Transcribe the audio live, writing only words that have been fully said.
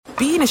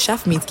being a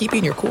chef means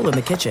keeping your cool in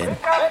the kitchen.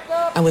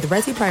 And with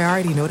Resi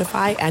Priority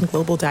Notify and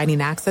Global Dining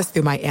Access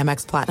through my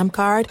Amex Platinum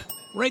card,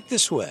 Right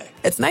this way.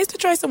 it's nice to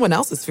try someone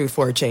else's food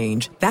for a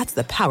change. That's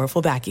the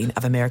powerful backing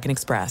of American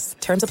Express.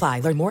 Terms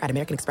apply. Learn more at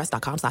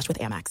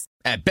americanexpress.com/withAmex.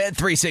 At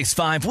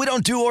Bet365, we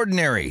don't do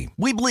ordinary.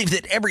 We believe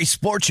that every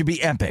sport should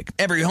be epic.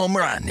 Every home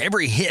run,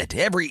 every hit,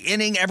 every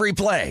inning, every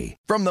play.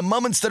 From the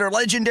moments that are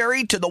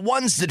legendary to the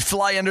ones that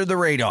fly under the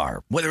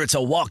radar. Whether it's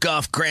a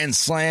walk-off grand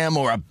slam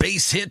or a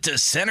base hit to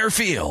center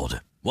field.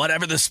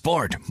 Whatever the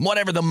sport,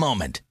 whatever the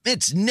moment,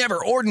 it's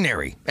never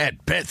ordinary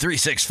at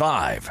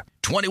Bet365.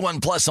 21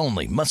 plus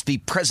only. Must be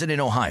present in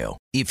Ohio.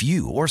 If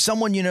you or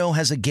someone you know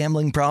has a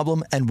gambling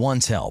problem and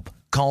wants help,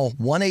 call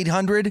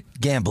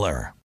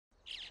 1-800-GAMBLER.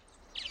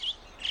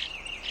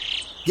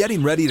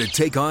 Getting ready to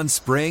take on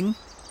spring?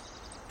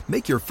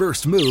 Make your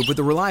first move with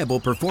the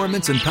reliable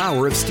performance and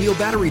power of Steel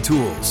battery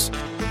tools.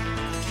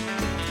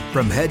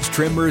 From hedge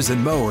trimmers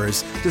and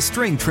mowers to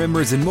string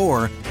trimmers and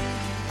more,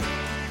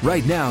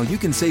 right now you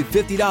can save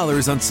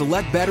 $50 on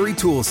select battery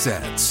tool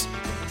sets.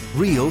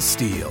 Real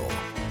Steel.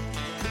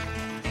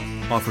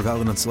 Offer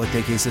valid on select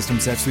AK system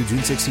sets through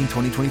June 16,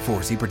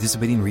 2024. See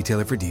participating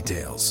retailer for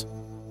details.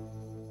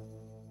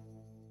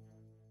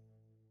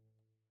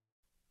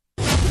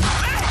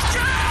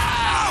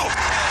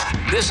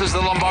 This is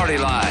the Lombardi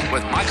Line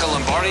with Michael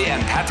Lombardi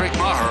and Patrick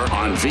Maher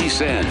on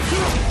VSiN.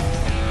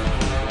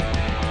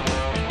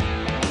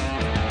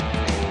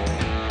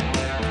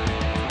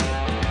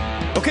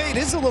 Okay, it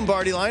is the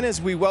Lombardi Line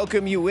as we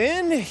welcome you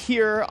in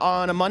here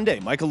on a Monday.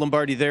 Michael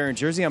Lombardi there in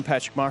Jersey. I'm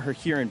Patrick Maher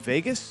here in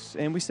Vegas.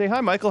 And we say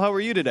hi, Michael. How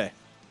are you today?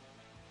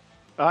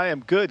 I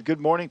am good. Good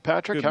morning,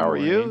 Patrick. How are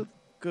you?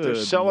 Good. They're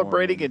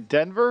celebrating in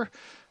Denver.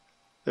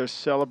 They're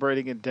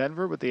celebrating in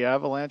Denver with the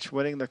Avalanche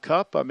winning the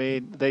Cup. I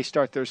mean, they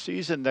start their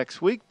season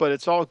next week, but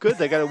it's all good.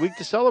 They got a week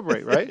to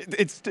celebrate, right?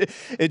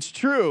 It's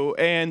true.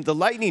 And the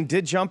Lightning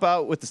did jump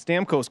out with the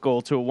Stamkos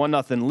goal to a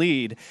 1-0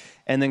 lead.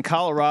 And then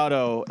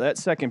Colorado, that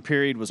second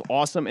period was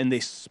awesome, and they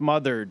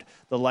smothered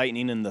the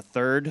Lightning in the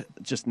third.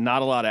 Just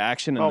not a lot of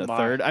action in the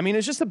third. I mean,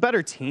 it's just a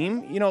better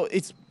team. You know,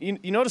 it's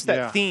you notice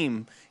that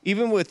theme,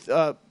 even with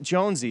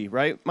Jonesy,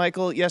 right,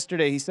 Michael?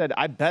 Yesterday he said,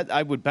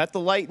 I would bet the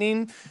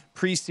Lightning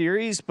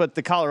pre-series, but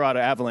the Colorado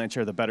Avalanche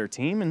are the better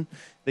team, and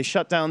they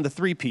shut down the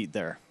three-peat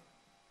there.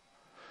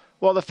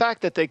 Well, the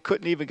fact that they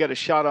couldn't even get a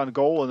shot on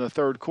goal in the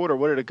third quarter,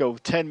 what did it go,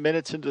 10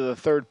 minutes into the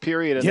third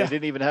period, and they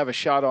didn't even have a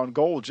shot on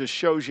goal, just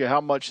shows you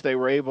how much they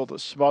were able to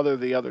smother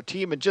the other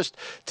team. And just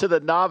to the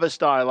novice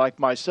eye like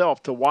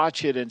myself, to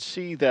watch it and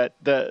see that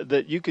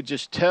you could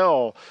just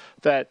tell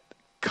that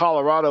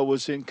Colorado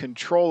was in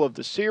control of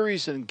the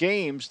series and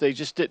games. They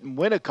just didn't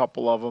win a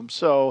couple of them.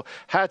 So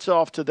hats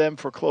off to them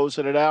for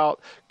closing it out.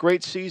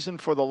 Great season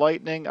for the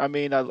Lightning. I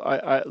mean,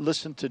 I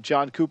listened to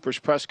John Cooper's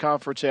press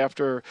conference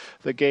after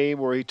the game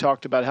where he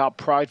talked about how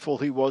prideful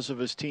he was of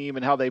his team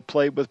and how they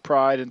played with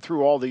pride and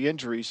through all the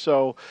injuries.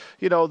 So,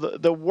 you know,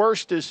 the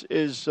worst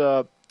is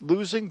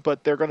losing,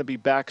 but they're going to be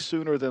back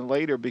sooner than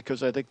later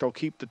because I think they'll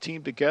keep the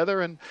team together,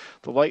 and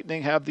the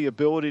Lightning have the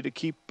ability to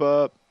keep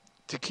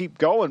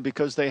going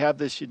because they have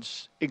this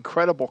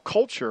incredible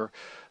culture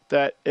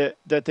that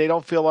they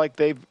don't feel like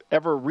they've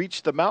ever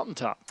reached the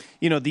mountaintop.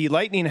 You know, the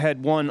Lightning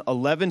had won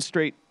 11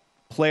 straight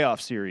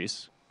playoff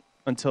series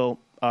until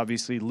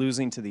obviously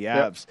losing to the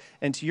Avs. Yep.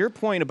 And to your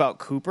point about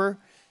Cooper,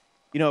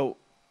 you know,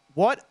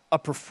 what a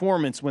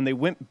performance when they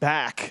went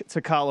back to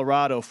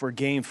Colorado for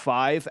Game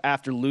 5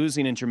 after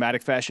losing in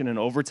dramatic fashion in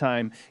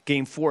overtime,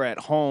 Game 4 at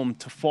home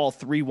to fall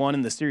 3-1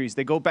 in the series.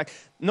 They go back.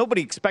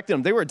 Nobody expected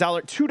them. They were a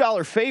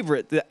 $2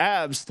 favorite, the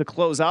Avs, to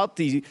close out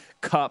the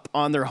Cup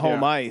on their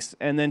home ice.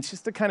 And then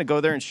just to kind of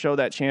go there and show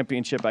that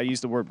championship, I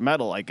use the word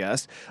medal, I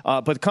guess.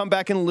 But come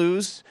back and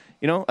lose,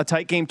 you know, a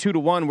tight game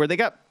 2-1 where they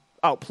got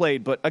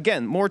outplayed. But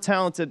again, more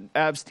talented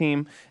Avs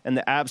team, and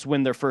the Avs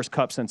win their first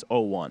Cup since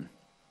 2001.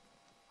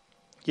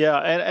 Yeah,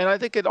 and I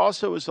think it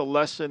also is a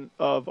lesson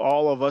of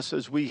all of us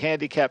as we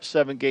handicap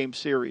 7-game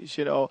series.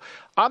 You know,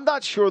 I'm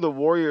not sure the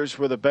Warriors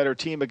were the better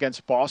team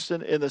against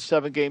Boston in the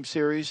 7-game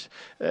series,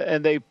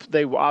 and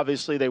they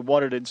obviously they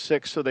won it in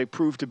 6, so they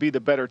proved to be the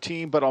better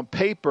team. But on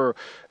paper,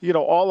 you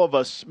know, all of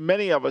us,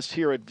 many of us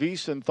here at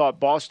VSiN thought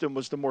Boston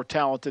was the more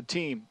talented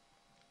team.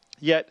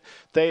 Yet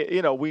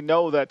we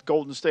know that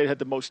Golden State had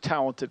the most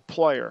talented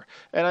player.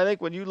 And I think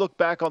when you look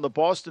back on the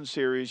Boston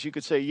series, you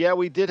could say, yeah,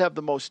 we did have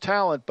the most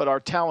talent, but our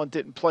talent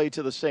didn't play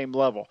to the same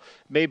level.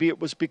 Maybe it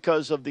was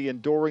because of the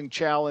enduring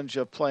challenge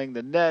of playing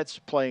the Nets,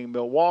 playing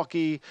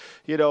Milwaukee,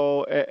 you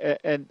know,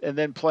 and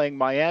then playing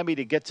Miami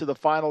to get to the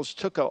finals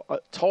took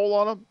a toll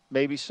on them.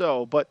 Maybe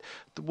so. But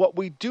what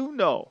we do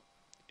know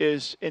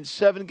is in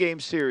 7-game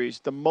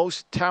series, the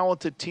most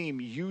talented team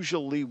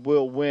usually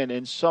will win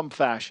in some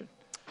fashion.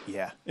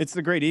 Yeah, it's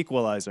the great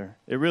equalizer.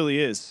 It really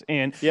is.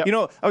 And, you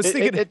know, I was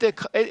thinking.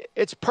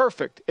 It's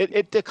perfect.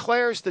 It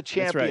declares the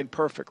champion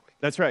perfectly.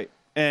 That's right.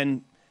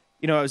 And,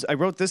 you know, I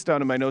wrote this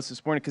down in my notes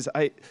this morning because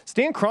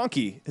Stan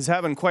Kroenke is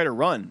having quite a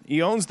run.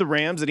 He owns the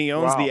Rams and he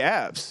owns the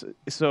Avs.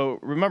 So,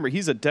 remember,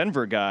 he's a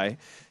Denver guy.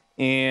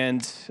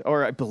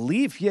 or I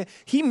believe,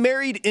 he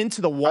married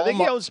into the Walmart. I think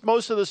he owns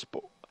most of the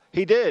sport.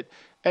 He did.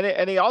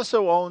 And he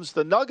also owns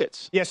the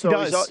Nuggets. Yes, so he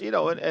does.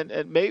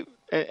 He's,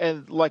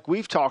 and like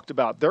we've talked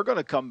about, they're going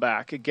to come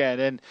back again.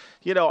 And,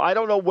 I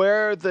don't know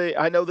where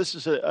I know this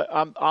is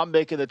I'm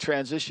making the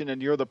transition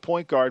and you're the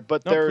point guard,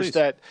 but there's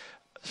that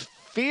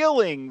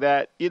feeling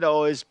that,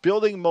 is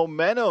building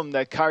momentum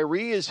that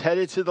Kyrie is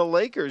headed to the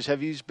Lakers.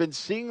 Have you been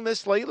seeing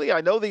this lately?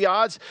 I know the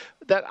odds,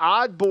 that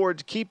odd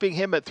board keeping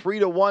him at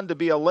 3-1 to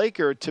be a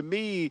Laker, to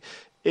me,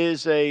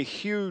 is a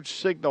huge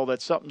signal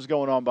that something's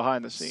going on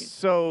behind the scenes.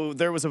 So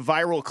there was a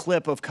viral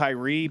clip of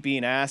Kyrie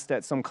being asked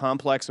at some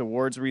Complex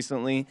Awards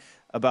recently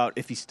about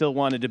if he still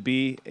wanted to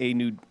be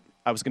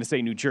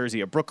New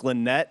Jersey, a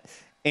Brooklyn Net,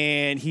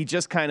 and he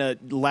just kind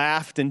of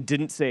laughed and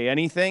didn't say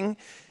anything.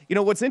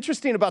 What's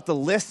interesting about the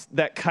list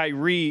that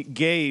Kyrie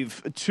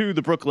gave to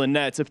the Brooklyn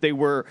Nets, if they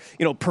were,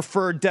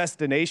 preferred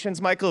destinations,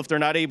 Michael, if they're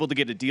not able to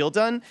get a deal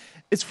done,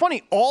 it's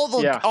funny. All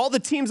the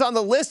teams on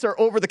the list are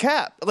over the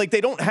cap. Like, they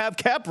don't have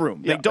cap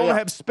room. They don't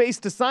have space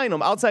to sign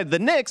them outside the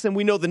Knicks, and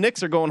we know the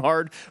Knicks are going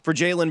hard for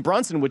Jalen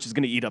Brunson, which is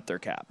going to eat up their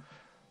cap.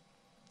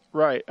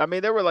 Right. I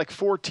mean, there were like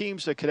 4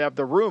 teams that could have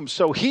the room.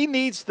 So he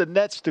needs the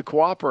Nets to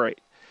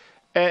cooperate.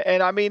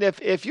 And I mean,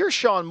 if you're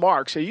Sean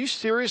Marks, are you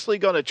seriously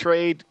going to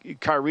trade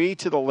Kyrie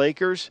to the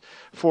Lakers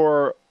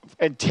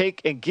and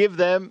take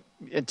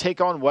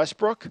on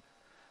Westbrook?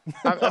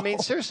 I mean,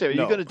 seriously, are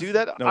you going to do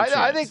that? No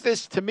I think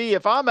this, to me,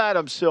 if I'm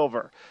Adam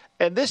Silver,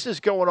 and this is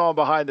going on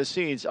behind the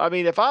scenes, I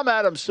mean, if I'm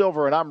Adam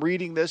Silver and I'm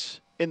reading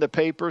this in the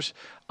papers,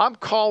 I'm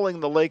calling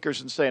the Lakers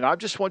and saying, I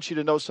just want you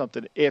to know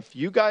something. If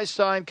you guys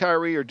sign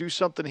Kyrie or do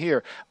something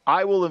here,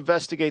 I will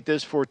investigate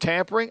this for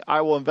tampering.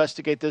 I will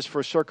investigate this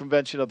for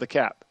circumvention of the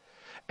cap.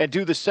 And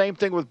do the same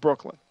thing with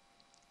Brooklyn.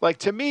 Like,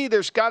 to me,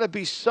 there's got to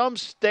be some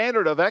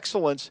standard of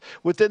excellence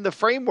within the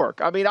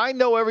framework. I mean, I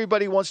know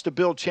everybody wants to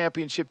build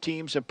championship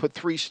teams and put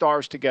 3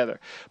 stars together,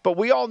 but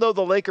we all know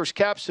the Lakers'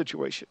 cap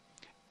situation.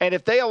 And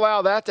if they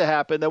allow that to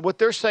happen, then what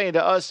they're saying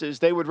to us is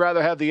they would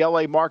rather have the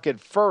LA market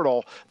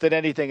fertile than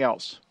anything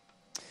else.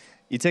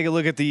 You take a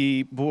look at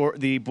the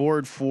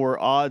board for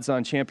odds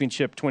on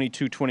championship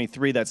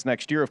 22-23. That's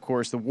next year, of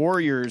course. The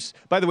Warriors,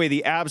 by the way,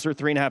 the Abs are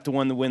 3.5 to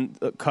 1 to win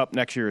the Cup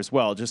next year as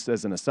well, just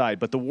as an aside.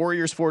 But the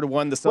Warriors 4 to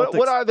 1. The Celtics.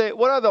 What are they?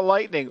 What are the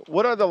Lightning?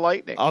 What are the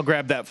Lightning? I'll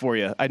grab that for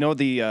you. I know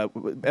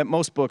at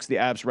most books the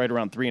Abs right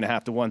around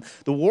 3.5 to 1.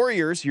 The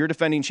Warriors, your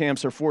defending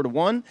champs, are 4 to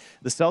 1.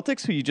 The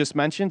Celtics, who you just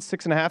mentioned,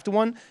 6.5 to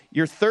 1.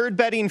 Your third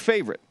betting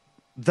favorite,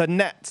 the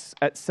Nets,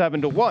 at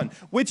 7 to 1,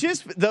 which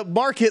is, the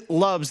market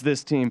loves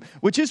this team,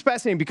 which is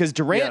fascinating because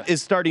Durant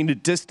is starting to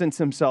distance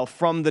himself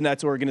from the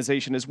Nets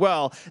organization as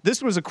well.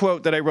 This was a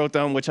quote that I wrote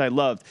down, which I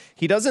loved.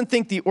 He doesn't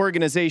think the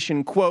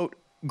organization, quote,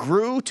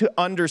 grew to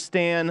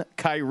understand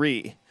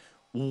Kyrie.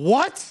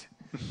 What?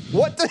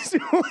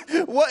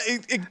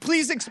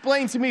 Please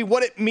explain to me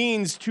what it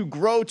means to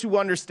grow to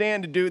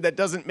understand a dude that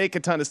doesn't make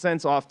a ton of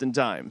sense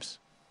oftentimes.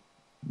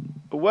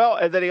 Well,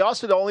 and then he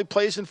also only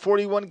plays in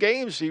 41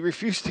 games. He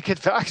refused to get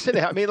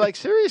vaccinated. I mean, like,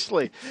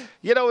 seriously,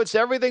 it's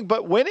everything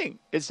but winning.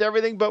 It's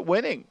everything but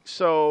winning.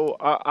 So,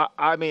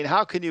 I mean,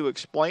 how can you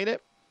explain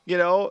it? You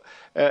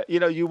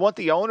want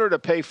the owner to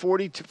pay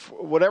 40 to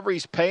whatever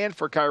he's paying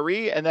for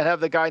Kyrie and then have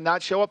the guy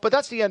not show up. But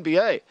that's the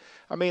NBA.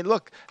 I mean,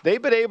 look,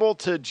 they've been able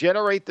to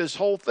generate this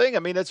whole thing. I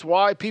mean, that's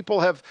why people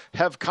have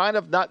kind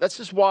of not.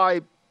 This is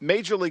why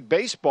Major League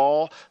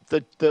Baseball,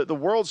 the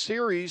World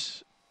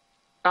Series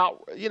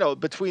out,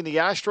 between the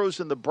Astros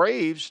and the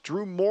Braves,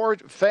 drew more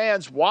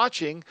fans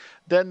watching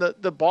than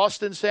the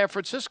Boston, San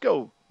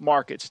Francisco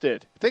markets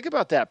did. Think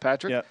about that,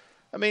 Patrick. Yeah.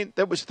 I mean,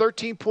 that was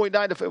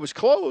 13.9. If it was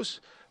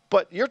close,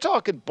 but you're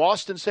talking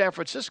Boston, San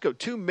Francisco,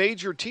 2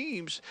 major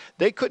teams.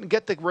 They couldn't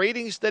get the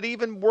ratings that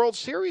even World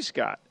Series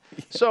got.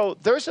 So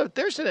there's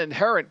an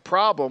inherent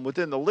problem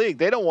within the league.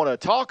 They don't want to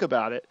talk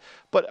about it,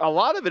 but a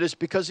lot of it is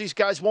because these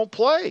guys won't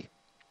play.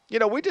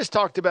 We just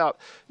talked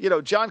about,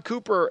 John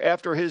Cooper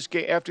after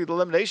the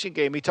elimination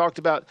game, he talked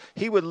about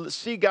he would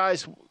see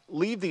guys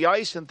leave the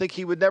ice and think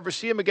he would never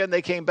see them again.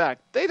 They came back.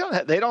 They don't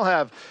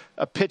have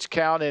a pitch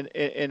count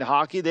in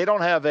hockey. They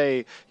don't have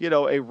a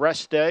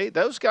rest day.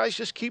 Those guys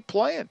just keep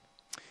playing.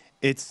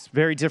 It's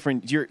very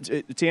different.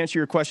 To answer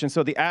your question,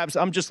 so the Abs,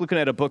 I'm just looking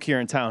at a book here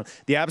in town.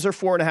 The Abs are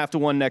 4.5 to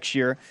 1 next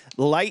year.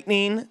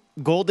 Lightning,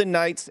 Golden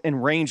Knights,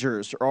 and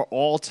Rangers are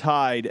all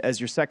tied as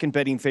your second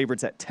betting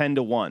favorites at 10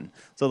 to 1.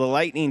 So the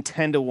Lightning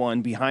 10 to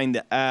 1 behind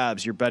the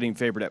Abs, your betting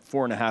favorite at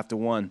 4.5 to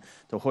 1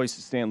 to hoist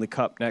the Stanley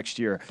Cup next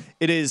year.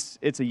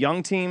 It's a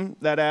young team,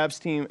 that Abs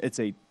team. It's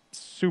a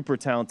super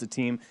talented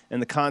team,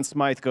 and the Conn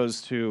Smythe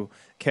goes to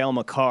Cale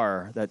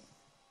Makar, that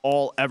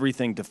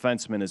everything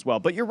defenseman as well.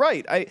 But you're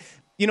right.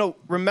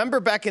 Remember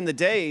back in the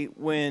day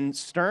when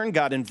Stern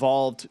got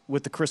involved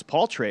with the Chris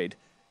Paul trade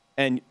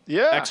and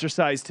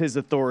exercised his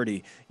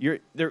authority.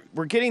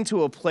 We're getting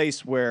to a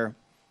place where,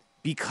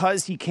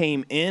 because he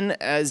came in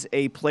as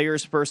a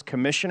players first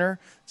commissioner,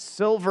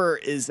 Silver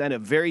is at a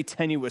very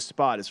tenuous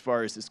spot as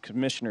far as his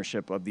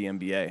commissionership of the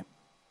NBA.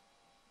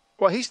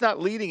 Well, he's not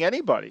leading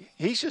anybody.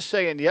 He's just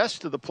saying yes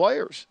to the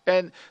players.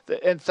 And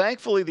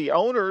thankfully, the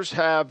owners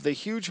have the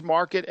huge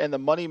market and the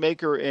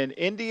moneymaker in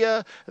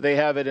India. They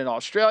have it in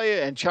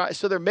Australia and China.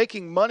 So they're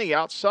making money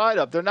outside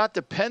of. They're not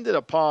dependent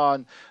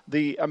upon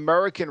the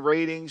American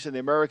ratings and the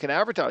American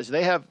advertising.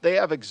 They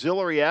have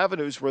auxiliary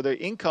avenues where their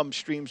income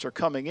streams are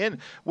coming in,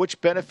 which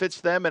benefits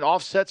them and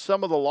offsets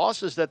some of the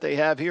losses that they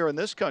have here in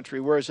this country.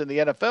 Whereas in the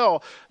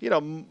NFL,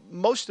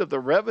 most of the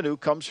revenue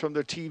comes from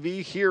their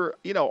TV here,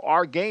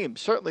 our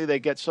games. Certainly they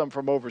get some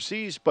from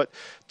overseas, but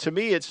to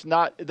me, it's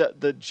not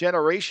the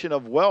generation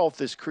of wealth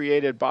is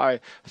created by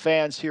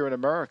fans here in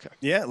America.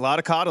 Yeah, a lot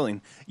of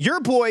coddling. Your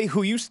boy,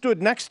 who you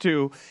stood next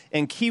to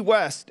in Key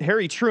West,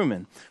 Harry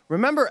Truman.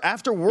 Remember,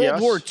 after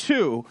World War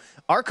II,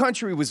 our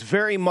country was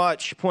very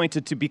much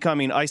pointed to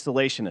becoming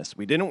isolationist.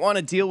 We didn't want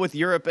to deal with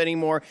Europe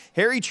anymore.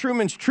 Harry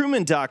Truman's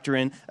Truman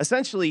Doctrine,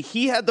 essentially,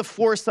 he had the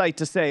foresight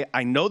to say,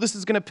 I know this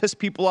is going to piss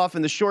people off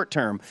in the short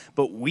term,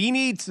 but we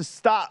need to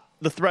stop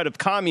the threat of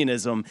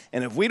communism,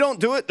 and if we don't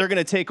do it, they're going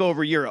to take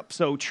over Europe.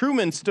 So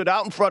Truman stood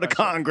out in front of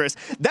Congress.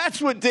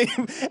 That's what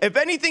if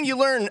anything you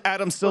learn,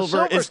 Adam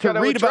Silver, is to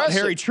read about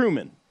Harry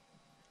Truman.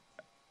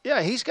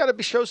 Yeah, he's got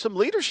to show some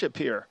leadership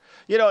here.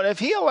 And if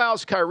he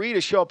allows Kyrie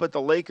to show up at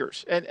the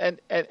Lakers and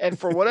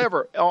for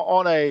whatever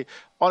on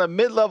a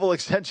mid-level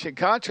extension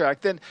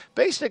contract, then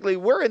basically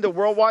we're into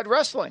worldwide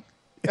wrestling.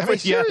 I mean,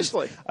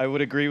 seriously. Yes, I would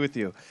agree with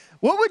you.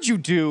 What would you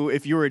do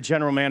if you were a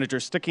general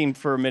manager, sticking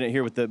for a minute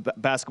here with the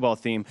basketball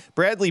theme?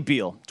 Bradley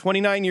Beal,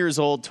 29 years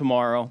old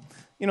tomorrow,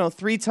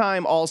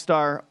 3-time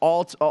All-Star,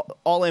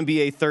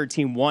 All-NBA third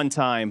team one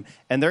time,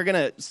 and they're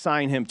going to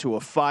sign him to a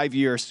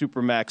 5-year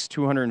Supermax,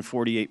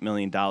 $248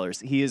 million.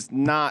 He is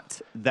not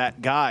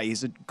that guy.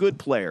 He's a good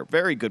player,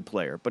 very good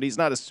player, but he's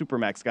not a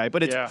Supermax guy.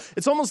 But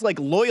it's almost like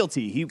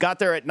loyalty. He got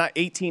there at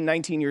 18,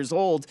 19 years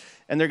old,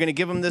 and they're going to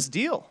give him this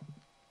deal.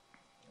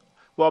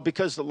 Well,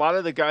 because a lot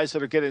of the guys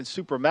that are getting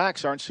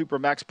Supermax aren't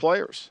Supermax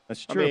players.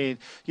 That's true. I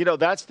mean,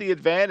 that's the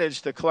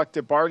advantage the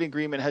collective bargaining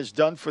agreement has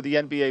done for the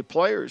NBA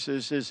players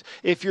is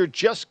if you're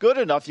just good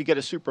enough, you get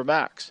a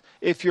Supermax.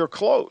 If you're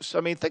close, I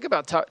mean, think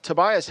about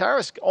Tobias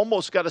Harris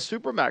almost got a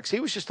Supermax.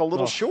 He was just a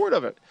little short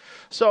of it.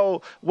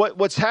 So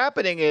what's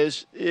happening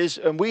is,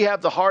 and we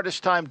have the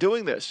hardest time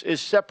doing this,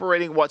 is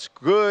separating what's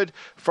good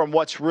from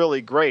what's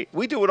really great.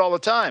 We do it all the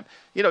time.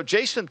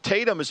 Jason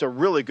Tatum is a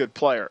really good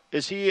player.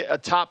 Is he a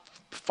top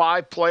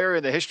 5 player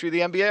in the history of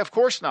the NBA? Of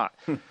course not.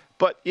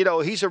 But,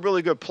 he's a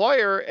really good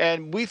player,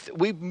 and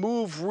we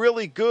move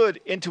really good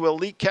into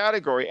elite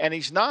category, and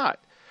he's not.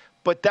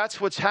 But that's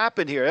what's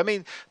happened here. I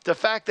mean, the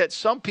fact that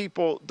some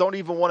people don't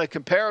even want to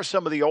compare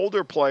some of the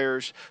older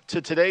players to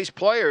today's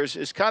players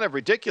is kind of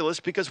ridiculous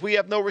because we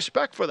have no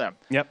respect for them.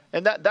 Yep.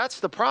 And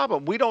that's the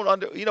problem. We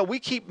don't we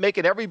keep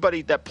making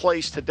everybody that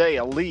plays today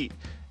elite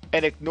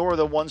and ignore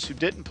the ones who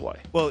didn't play.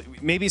 Well,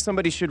 maybe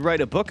somebody should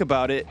write a book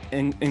about it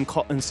and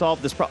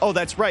solve this problem. Oh,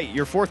 that's right.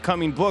 Your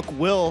forthcoming book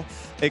will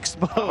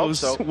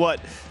expose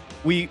what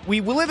we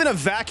live in a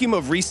vacuum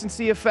of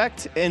recency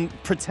effect and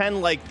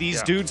pretend like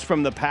these dudes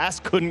from the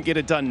past couldn't get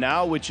it done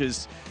now, which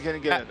is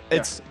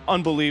it's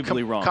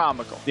unbelievably wrong.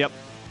 Comical. Yep.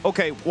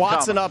 Okay,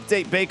 Watson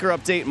update, Baker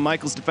update, and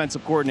Michael's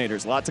defensive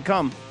coordinators. A lot to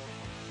come.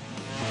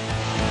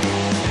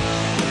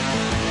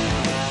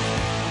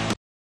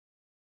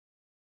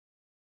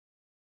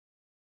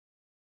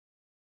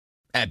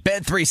 At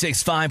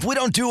Bet365, we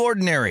don't do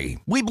ordinary.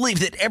 We believe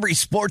that every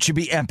sport should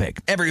be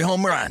epic. Every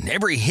home run,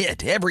 every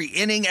hit, every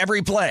inning,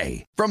 every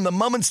play. From the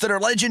moments that are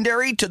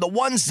legendary to the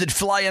ones that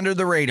fly under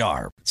the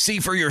radar. See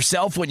for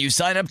yourself when you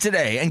sign up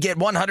today and get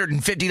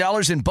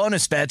 $150 in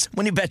bonus bets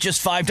when you bet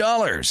just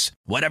 $5.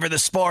 Whatever the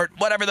sport,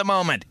 whatever the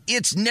moment,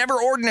 it's never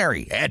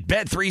ordinary at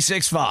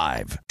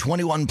Bet365.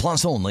 21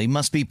 plus only.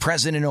 Must be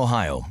present in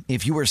Ohio.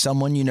 If you or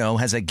someone you know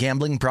has a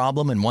gambling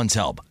problem and wants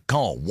help,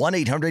 call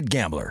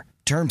 1-800-GAMBLER.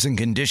 Terms and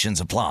conditions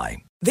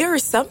apply. There are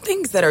some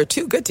things that are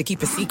too good to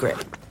keep a secret.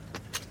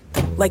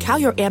 Like how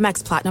your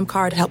Amex Platinum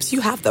card helps you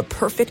have the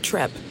perfect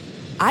trip.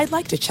 I'd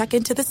like to check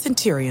into the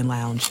Centurion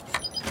Lounge.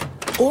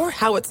 Or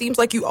how it seems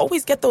like you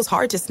always get those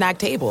hard-to-snag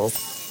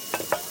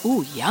tables.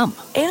 Ooh, yum.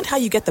 And how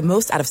you get the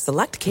most out of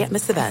select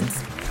can't-miss events.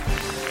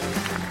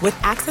 With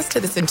access to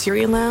the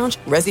Centurion Lounge,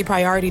 Resi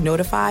Priority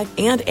Notify,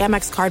 and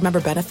Amex card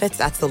member benefits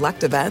at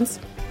select events,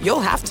 you'll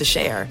have to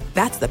share.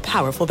 That's the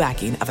powerful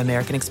backing of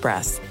American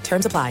Express.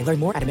 Terms apply. Learn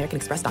more at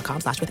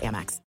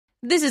americanexpress.com/withAmex.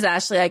 This is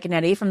Ashley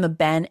Iaconetti from the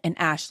Ben and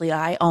Ashley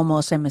I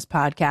Almost Famous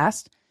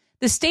podcast.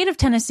 The state of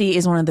Tennessee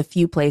is one of the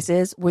few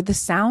places where the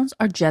sounds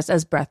are just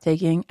as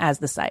breathtaking as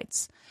the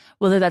sights.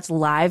 Whether that's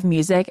live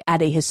music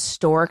at a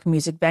historic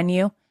music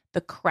venue, the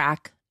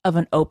crack of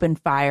an open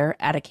fire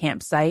at a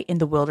campsite in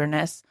the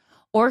wilderness,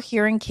 or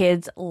hearing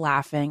kids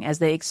laughing as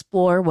they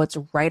explore what's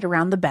right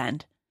around the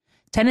bend,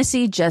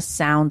 Tennessee just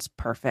sounds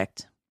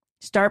perfect.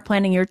 Start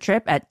planning your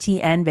trip at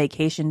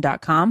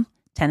tnvacation.com.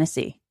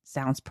 Tennessee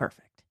sounds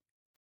perfect.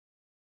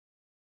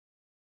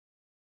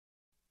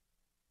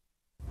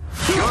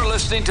 You're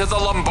listening to the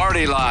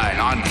Lombardi Line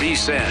on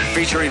VSiN,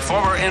 featuring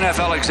former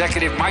NFL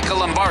executive Michael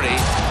Lombardi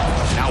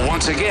Now,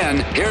 once again,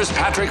 here's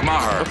Patrick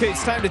Maher. Okay,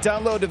 it's time to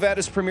download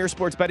Nevada's premier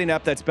sports betting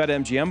app. That's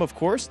BetMGM, of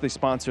course. They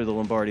sponsor the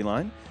Lombardi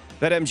line.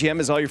 BetMGM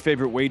has all your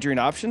favorite wagering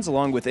options,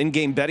 along with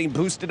in-game betting,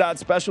 boosted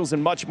odds specials,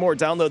 and much more.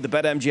 Download the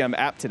BetMGM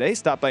app today.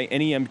 Stop by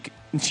any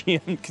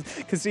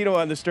MGM casino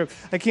on the Strip.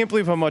 I can't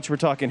believe how much we're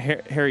talking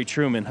Harry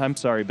Truman. I'm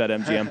sorry,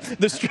 BetMGM.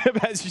 The Strip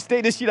has your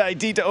state-issued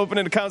ID to open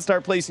an account,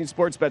 start placing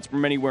sports bets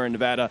from anywhere in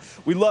Nevada.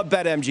 We love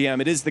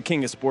BetMGM. It is the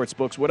king of sports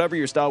books. Whatever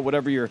your style,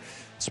 whatever your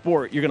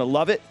sport, you're going to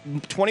love it.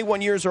 21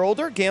 years or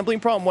older,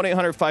 gambling problem,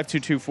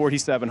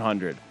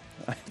 1-800-522-4700.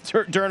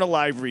 During a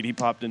live read, he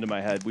popped into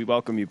my head. We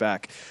welcome you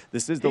back.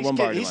 This is the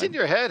Lombardi He's line. in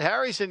your head.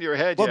 Harry's in your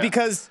head. Well, yeah.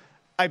 because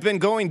I've been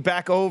going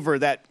back over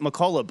that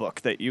McCullough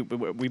book that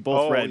we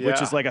both read,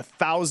 which is like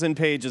 1,000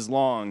 pages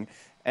long.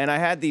 And I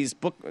had these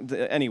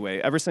anyway,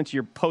 ever since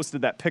you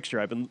posted that picture,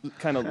 I've been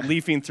kind of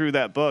leafing through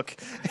that book.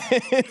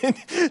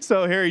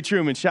 So Harry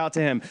Truman, shout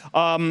to him.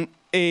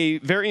 A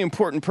very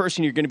important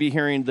person you're going to be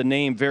hearing the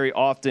name very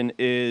often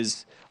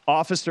is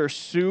Officer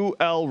Sue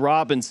L.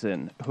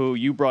 Robinson, who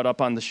you brought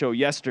up on the show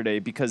yesterday,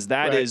 because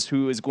that is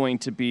who is going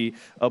to be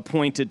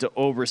appointed to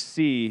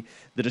oversee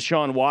the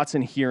Deshaun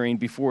Watson hearing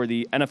before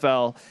the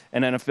NFL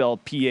and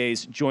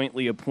NFLPA's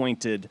jointly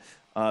appointed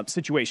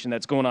situation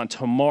that's going on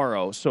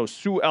tomorrow. So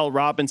Sue L.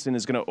 Robinson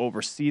is going to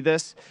oversee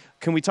this.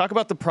 Can we talk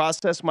about the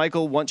process,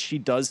 Michael, once she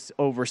does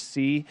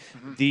oversee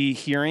the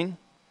hearing?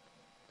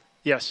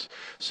 Yes.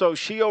 So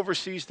she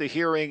oversees the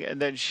hearing,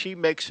 and then she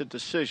makes a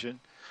decision.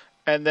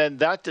 And then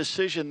that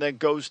decision then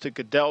goes to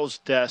Goodell's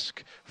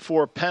desk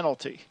for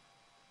penalty.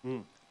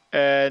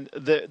 And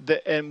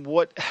and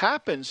what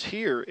happens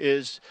here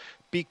is,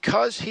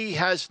 because he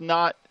has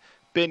not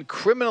been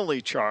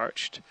criminally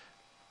charged,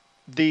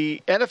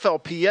 the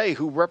NFLPA,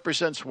 who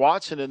represents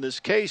Watson in this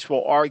case,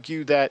 will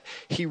argue that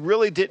he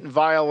really didn't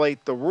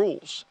violate the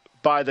rules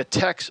by the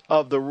text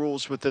of the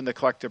rules within the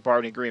collective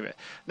bargaining agreement.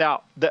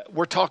 Now,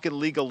 we're talking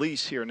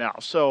legalese here now,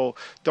 so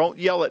don't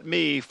yell at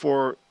me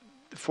for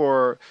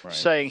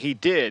saying he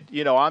did.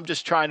 You know, I'm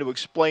just trying to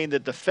explain the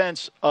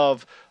defense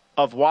of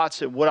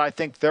Watson, what I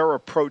think their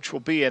approach will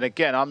be. And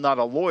again, I'm not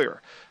a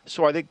lawyer.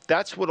 So I think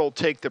that's what will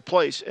take their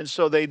place. And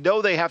so they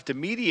know they have to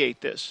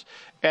mediate this.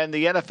 And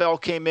the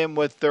NFL came in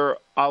with their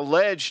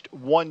alleged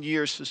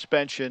 1-year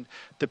suspension.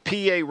 The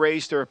PA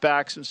raised their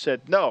backs and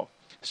said no.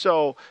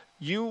 So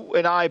you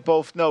and I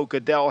both know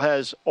Goodell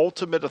has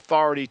ultimate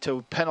authority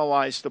to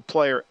penalize the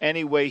player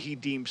any way he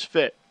deems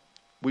fit.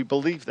 We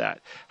believe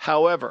that.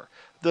 However,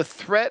 the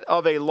threat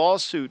of a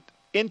lawsuit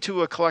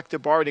into a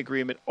collective bargaining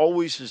agreement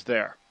always is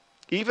there.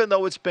 Even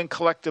though it's been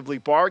collectively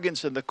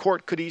bargained, and the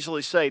court could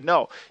easily say,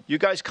 no, you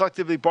guys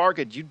collectively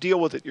bargained, you deal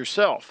with it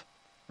yourself,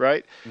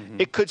 right?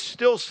 It could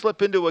still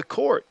slip into a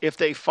court if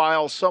they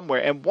file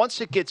somewhere. And once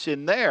it gets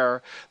in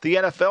there, the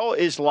NFL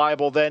is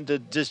liable then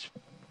to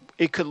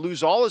it could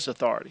lose all its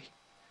authority,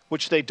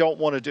 which they don't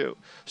want to do.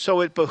 So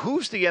it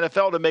behooves the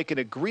NFL to make an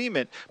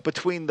agreement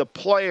between the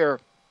player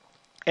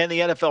and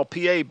the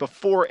NFLPA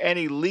before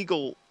any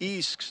legal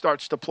ease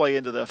starts to play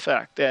into the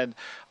effect. And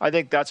I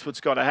think that's what's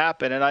going to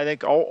happen. And I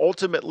think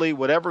ultimately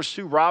whatever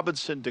Sue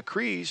Robinson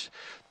decrees,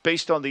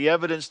 based on the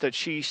evidence that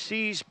she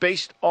sees,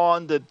 based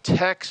on the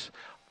text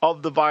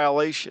of the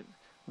violation,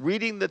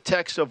 reading the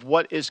text of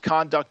what is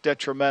conduct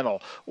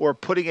detrimental or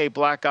putting a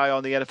black eye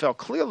on the NFL,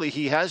 clearly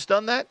he has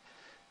done that.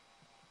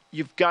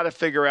 You've got to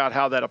figure out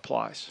how that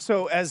applies.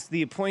 So as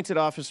the appointed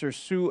officer,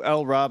 Sue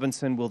L.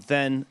 Robinson will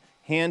then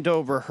hand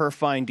over her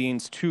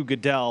findings to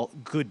Goodell.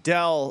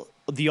 Goodell,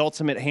 the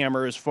ultimate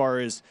hammer as far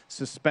as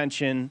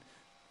suspension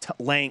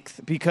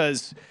length,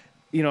 because,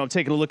 you know, I'm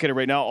taking a look at it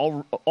right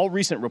now. All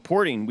recent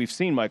reporting we've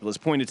seen, Michael, has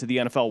pointed to the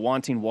NFL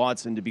wanting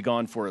Watson to be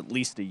gone for at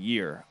least a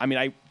year. I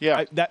mean,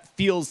 that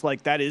feels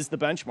like that is the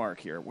benchmark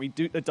here.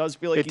 It does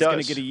feel like he's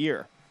going to get a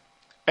year.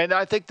 And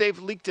I think they've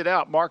leaked it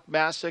out. Mark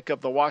Masick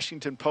of the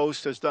Washington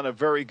Post has done a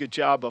very good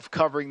job of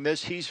covering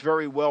this. He's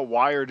very well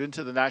wired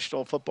into the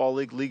National Football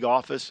League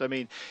office. I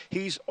mean,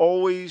 he's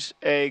always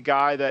a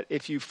guy that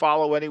if you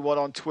follow anyone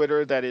on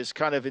Twitter that is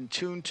kind of in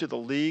tune to the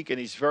league, and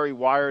he's very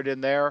wired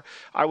in there,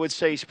 I would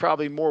say he's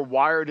probably more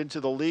wired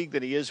into the league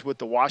than he is with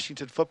the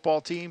Washington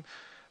football team.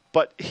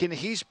 But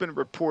he's been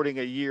reporting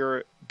a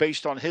year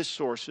based on his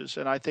sources.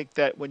 And I think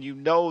that when you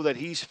know that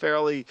he's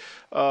fairly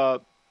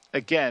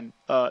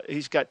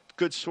he's got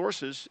good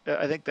sources.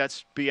 I think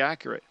that's be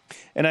accurate.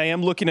 And I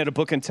am looking at a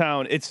book in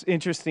town. It's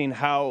interesting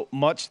how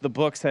much the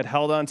books had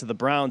held on to the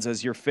Browns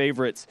as your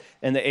favorites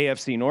in the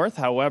AFC North.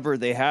 However,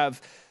 they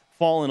have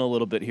fallen a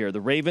little bit here.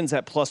 The Ravens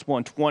at plus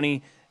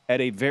 120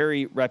 at a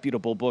very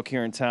reputable book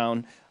here in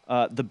town.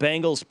 The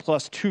Bengals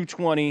plus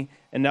 220,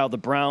 and now the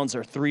Browns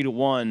are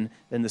 3-1,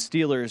 and the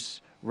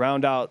Steelers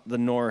round out the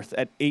North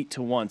at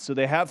 8-1. So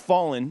they have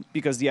fallen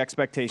because the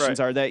expectations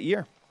are that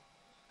year.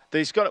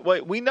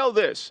 We know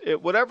this.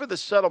 Whatever the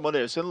settlement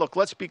is, and look,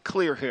 let's be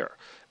clear here.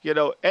 You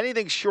know,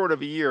 anything short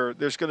of a year,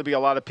 there's going to be a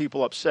lot of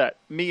people upset,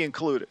 me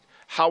included.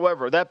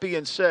 However, that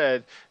being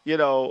said, you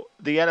know,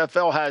 the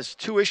NFL has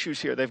two issues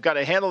here. They've got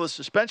to handle the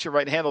suspension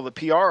right and handle the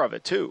PR of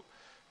it too.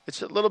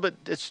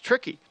 It's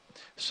tricky.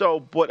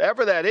 So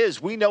whatever that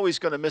is, we know he's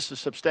going to miss a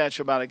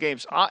substantial amount of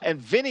games. And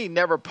Vinny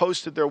never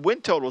posted their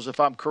win totals, if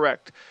I'm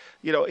correct.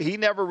 He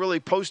never really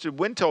posted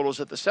win totals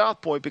at the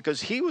South Point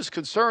because he was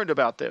concerned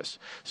about this.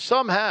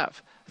 Some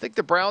have. I think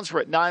the Browns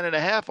were at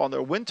 9.5 on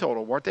their win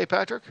total, weren't they,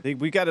 Patrick?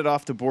 We got it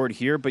off the board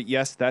here, but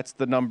yes, that's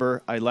the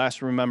number I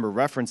last remember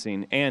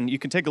referencing. And you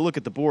can take a look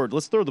at the board.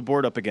 Let's throw the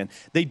board up again.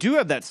 They do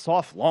have that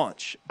soft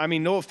launch. I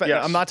mean, no offense.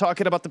 Yes. I'm not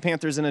talking about the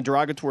Panthers in a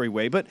derogatory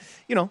way, but,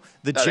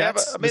 the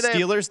Jets, the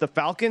Steelers, the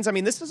Falcons. I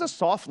mean, this is a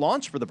soft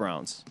launch for the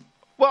Browns.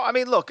 Well, I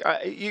mean, look,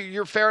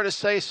 you're fair to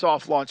say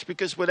soft launch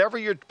because whenever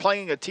you're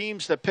playing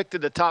teams that picked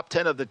in the top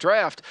 10 of the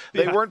draft,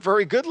 they weren't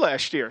very good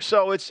last year.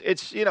 So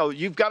it's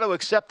you've got to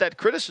accept that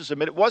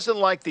criticism. And it wasn't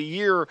like the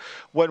year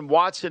when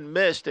Watson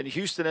missed and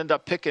Houston ended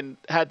up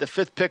had the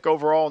 5th pick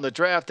overall in the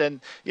draft.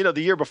 And,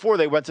 the year before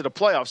they went to the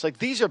playoffs. Like,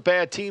 these are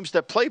bad teams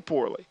that play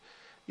poorly.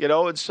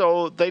 And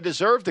so they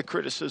deserve the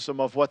criticism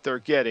of what they're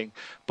getting.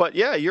 But,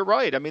 yeah, you're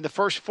right. I mean, the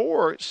first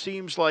 4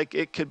 seems like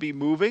it could be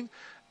moving.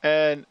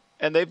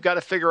 And they've got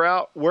to figure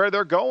out where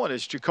they're going.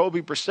 Is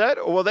Jacoby Brissett,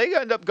 or will they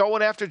end up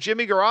going after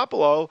Jimmy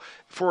Garoppolo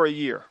for a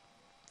year?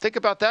 Think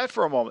about that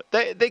for a moment.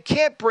 They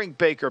can't bring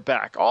Baker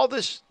back. All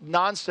this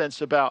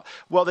nonsense about,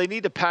 well, they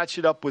need to patch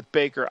it up with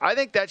Baker. I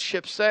think that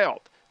ship sailed.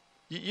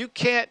 You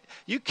can't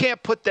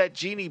put that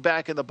genie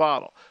back in the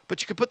bottle.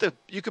 But you could put the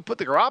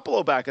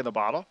Garoppolo back in the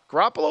bottle.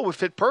 Garoppolo would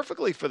fit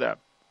perfectly for them.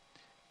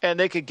 And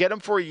they could get him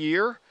for a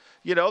year.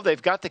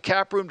 They've got the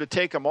cap room to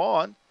take him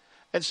on.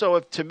 And so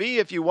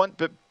if you want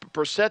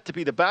Brissett to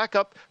be the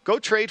backup, go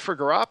trade for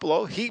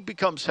Garoppolo. He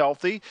becomes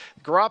healthy.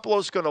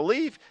 Garoppolo's going to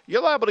leave.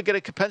 You're liable to get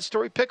a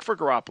compensatory pick for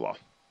Garoppolo.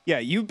 Yeah,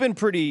 you've been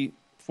pretty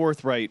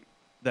forthright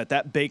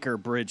that Baker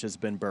bridge has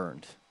been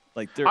burned.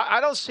 I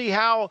don't see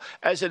how,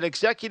 as an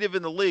executive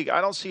in the league, I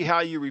don't see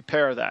how you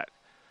repair that.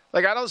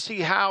 I don't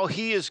see how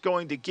he is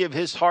going to give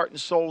his heart and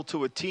soul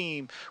to a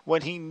team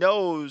when he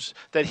knows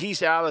that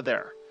he's out of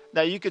there.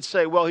 Now, you could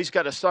say, well, he's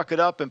got to suck it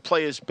up and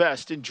play his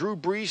best. And Drew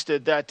Brees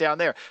did that down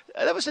there.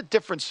 That was a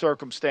different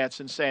circumstance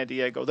in San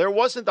Diego. There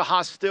wasn't the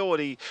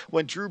hostility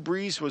when Drew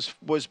Brees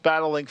was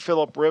battling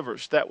Phillip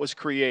Rivers that was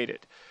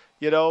created.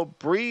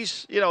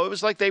 Brees, it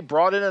was like they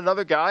brought in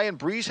another guy, and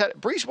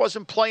Brees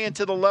wasn't playing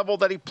to the level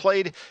that he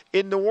played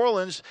in New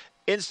Orleans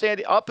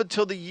up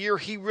until the year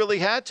he really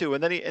had to.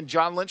 And then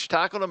John Lynch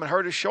tackled him and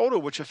hurt his shoulder,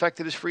 which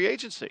affected his free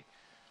agency.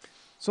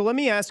 So let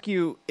me ask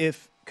you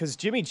because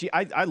Jimmy G,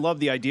 I love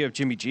the idea of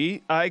Jimmy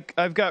G.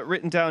 I've got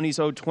written down he's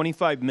owed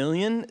 $25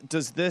 million.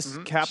 Does this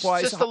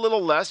cap-wise? Just a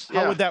little less.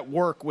 How would that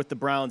work with the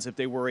Browns if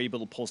they were able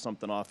to pull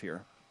something off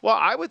here? Well,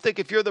 I would think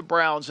if you're the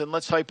Browns, and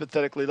let's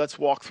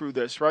walk through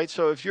this, right?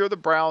 So if you're the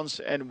Browns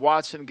and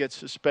Watson gets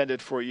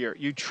suspended for a year,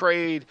 you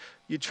trade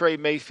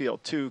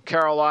Mayfield to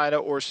Carolina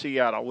or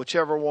Seattle,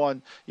 whichever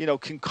one,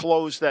 can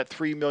close that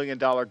 $3 million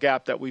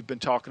gap that we've been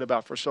talking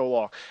about for so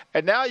long.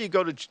 And now you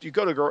go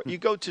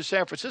to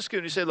San Francisco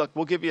and you say, look,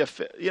 we'll give you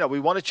we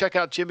want to check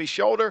out Jimmy's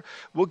shoulder.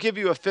 We'll give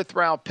you a 5th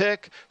round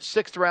pick,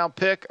 6th round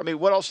pick. I mean,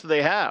 what else do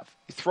they have?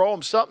 You throw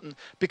him something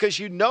because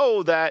you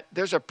know that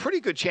there's a pretty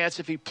good chance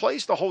if he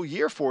plays the whole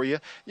year for you,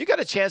 you got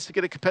a chance to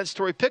get a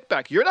compensatory pick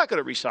back. You're not going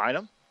to re-sign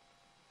him.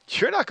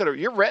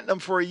 You're renting him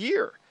for a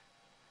year.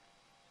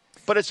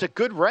 But it's a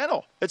good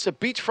rental. It's a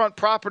beachfront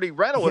property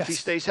rental if he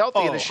stays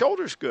healthy and his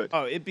shoulder's good.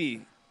 Oh,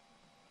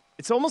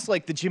 it's almost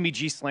like the Jimmy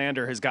G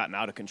slander has gotten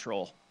out of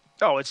control.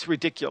 Oh, it's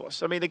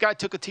ridiculous. I mean, the guy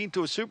took a team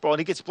to a Super Bowl, and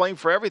he gets blamed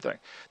for everything.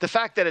 The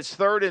fact that it's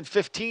 3rd and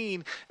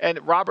 15,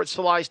 and Robert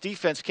Salai's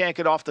defense can't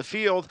get off the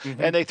field,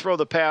 and they throw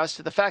the pass.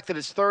 The fact that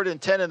it's 3rd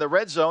and 10 in the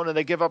red zone, and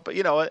they give up,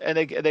 and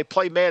they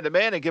play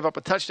man-to-man and give up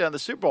a touchdown in the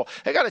Super Bowl.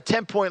 They got a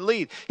 10-point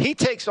lead. He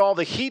takes all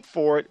the heat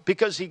for it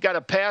because he got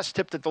a pass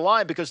tipped at the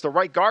line because the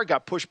right guard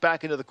got pushed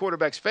back into the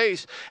quarterback's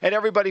face, and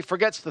everybody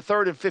forgets the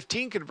 3rd and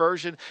 15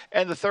 conversion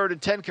and the 3rd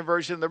and 10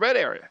 conversion in the red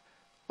area.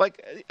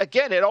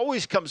 Again, it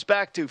always comes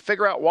back to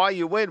figure out why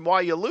you win,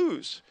 why you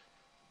lose.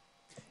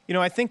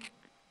 I think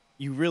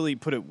you really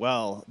put it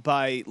well.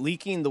 By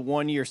leaking the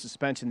 1-year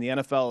suspension, the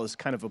NFL is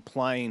kind of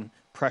applying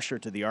pressure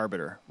to the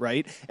arbiter,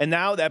 right? And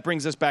now that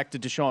brings us back to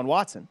Deshaun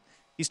Watson.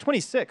 He's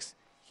 26.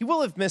 He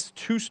will have missed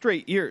 2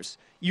 straight years.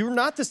 You're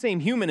not the same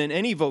human in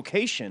any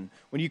vocation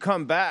when you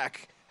come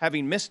back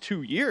having missed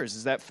 2 years.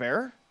 Is that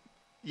fair?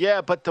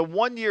 Yeah, but the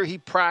 1 year he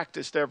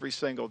practiced every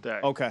single day.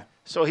 Okay.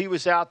 So he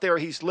was out there,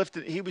 he's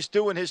lifting, he was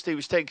doing his thing, he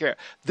was taking care of.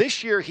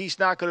 This year, he's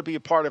not going to be a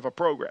part of a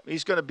program.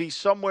 He's going to be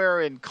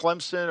somewhere in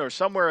Clemson or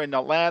somewhere in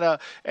Atlanta,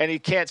 and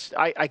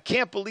I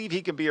can't believe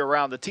he can be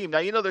around the team.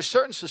 Now, there's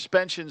certain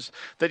suspensions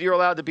that you're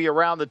allowed to be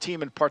around the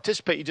team and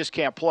participate, you just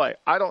can't play.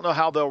 I don't know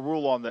how they'll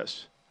rule on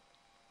this.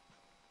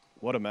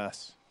 What a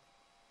mess.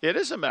 It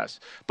is a mess.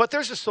 But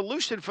there's a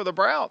solution for the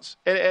Browns,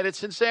 and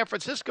it's in San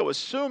Francisco,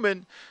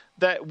 assuming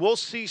that we'll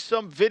see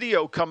some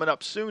video coming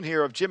up soon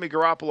here of Jimmy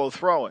Garoppolo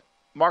throwing.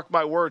 Mark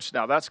my words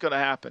now, that's going to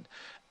happen.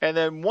 And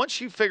then once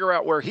you figure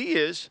out where he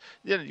is,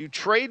 you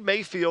trade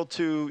Mayfield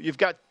you've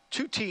got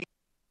 2 teams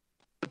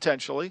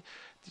potentially.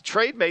 You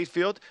trade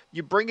Mayfield,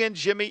 you bring in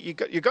Jimmy.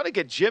 You're going to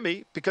get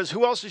Jimmy because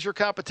who else is your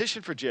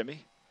competition for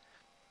Jimmy?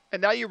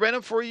 and now you rent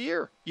him for a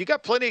year. You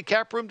got plenty of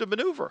cap room to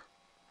maneuver.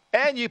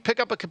 And you pick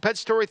up a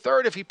compensatory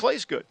third if he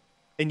plays good.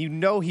 And you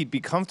know he'd be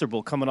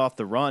comfortable coming off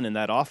the run in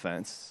that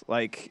offense.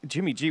 Like,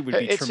 Jimmy G would be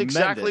it's tremendous. It's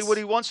exactly what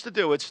he wants to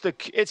do. It's the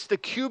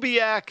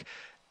Kubiak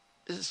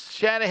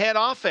Shanahan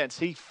offense.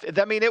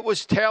 It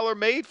was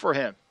tailor-made for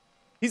him.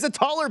 He's a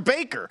taller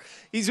Baker.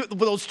 He's with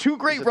those two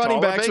great running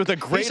backs with a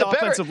great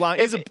offensive line.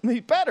 He's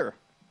better.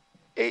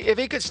 If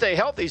he could stay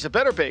healthy, he's a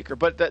better Baker.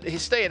 But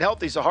he's staying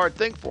healthy is a hard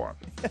thing for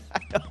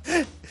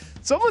him.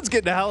 Someone's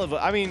getting a hell of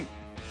a – I mean –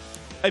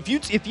 If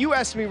you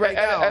ask me right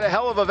now, at a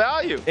hell of a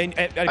value, and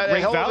at a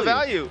great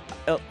value.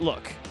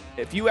 Look,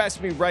 if you ask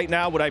me right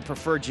now, would I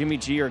prefer Jimmy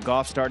G or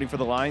Goff starting for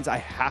the Lions?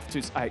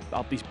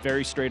 I'll be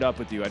very straight up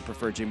with you. I'd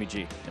prefer Jimmy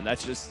G, and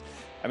that's just.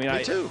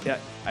 Me too. Yeah,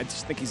 I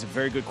just think he's a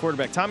very good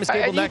quarterback. Thomas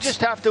Gable and next. You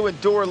just have to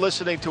endure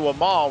listening to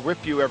Amal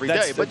rip you every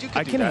day, but you can.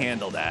 I can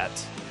handle that.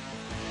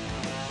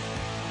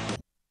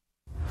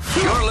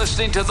 You're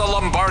listening to the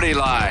Lombardi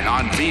Line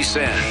on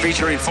VSiN,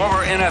 featuring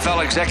former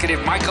NFL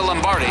executive Michael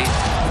Lombardi.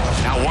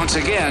 Now, once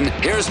again,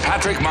 here's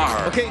Patrick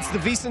Maher. Okay, it's the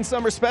VSiN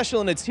Summer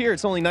Special, and it's here.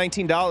 It's only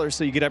 $19,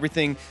 so you get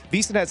everything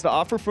VSiN has to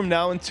offer from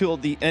now until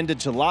the end of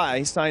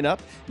July. Sign up.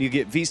 You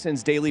get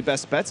VSiN's daily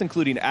best bets,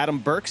 including Adam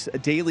Burke's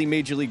daily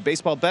Major League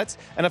Baseball bets,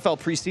 NFL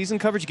preseason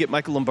coverage. You get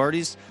Michael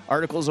Lombardi's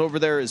articles over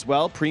there as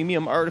well,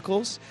 premium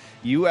articles,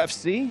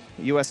 UFC,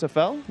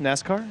 USFL,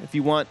 NASCAR. If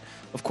you want,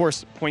 of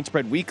course, Point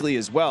Spread Weekly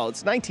as well.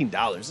 It's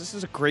 $19. This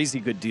is a crazy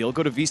good deal.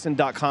 Go to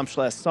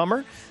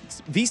VSiN.com/summer.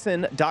 It's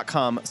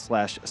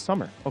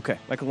VSiN.com/summer. Okay,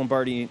 Michael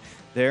Lombardi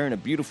there in a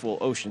beautiful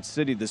Ocean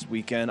City this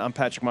weekend. I'm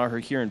Patrick Maher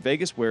here in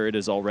Vegas, where it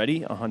is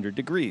already 100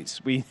 degrees.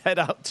 We head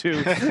out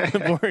to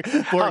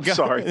I'm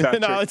sorry,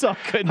 Patrick. No, it's all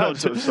good. No, I'm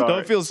so sorry.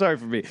 Don't feel sorry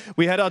for me.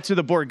 We head out to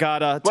the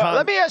Borgata. Well,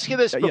 let me ask you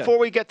this before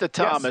we get to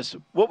Thomas.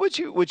 Yes. What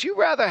would you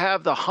rather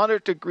have, the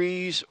 100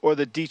 degrees or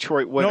the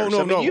Detroit winters?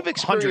 No. You've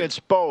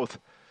experienced 100. both.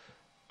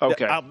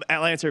 Okay.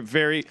 I'll answer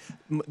it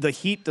the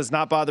heat does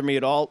not bother me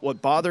at all.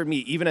 What bothered me,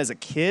 even as a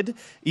kid,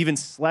 even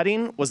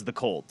sledding, was the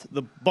cold.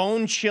 The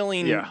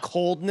bone-chilling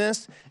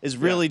coldness is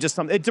really just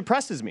something. It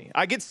depresses me.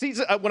 I get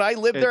when I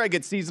lived there, I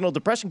get seasonal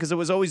depression because it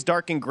was always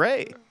dark and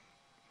gray.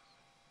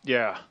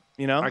 Yeah.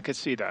 You know? I could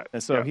see that.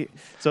 And so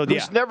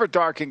He's never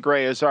dark and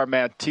gray as our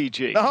man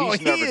TG. No,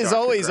 he is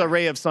always a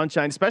ray of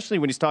sunshine, especially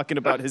when he's talking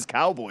about his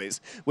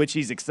Cowboys, which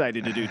he's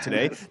excited to do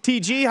today.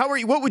 TG, how are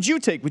you? What would you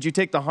take? Would you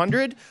take the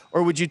 100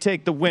 or would you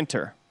take the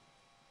winter?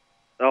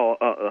 Oh,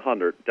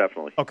 100,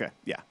 definitely. Okay,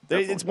 yeah.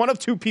 Definitely. It's one of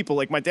two people.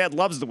 Like, my dad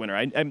loves the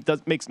winter.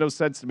 That makes no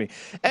sense to me.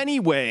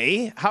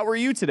 Anyway, how are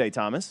you today,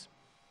 Thomas?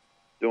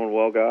 Doing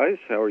well, guys.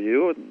 How are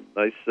you?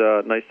 Nice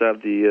to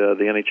have the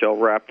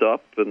NHL wrapped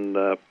up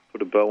and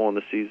put a bow on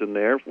the season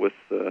there with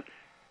the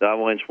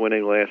Avalanche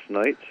winning last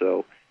night.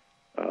 So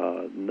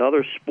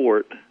another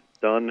sport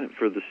done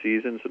for the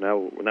season. So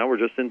now we're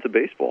just into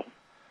baseball.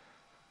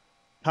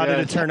 How did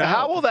it turn out?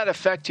 How will that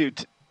affect you?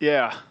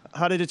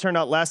 How did it turn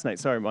out last night?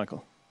 Sorry,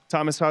 Michael.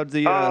 Thomas, how did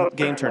the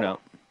game turn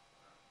out?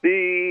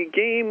 The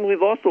game, we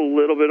lost a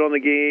little bit on the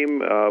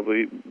game.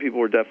 People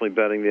were definitely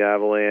betting the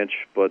Avalanche,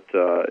 but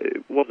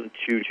it wasn't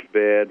too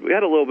bad. We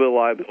had a little bit of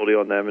liability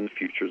on them in the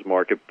futures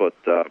market, but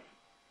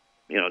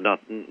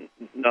nothing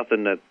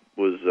that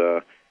was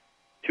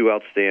too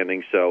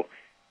outstanding. So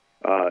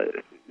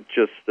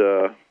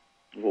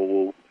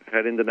we'll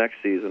head into next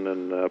season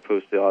and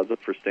post the odds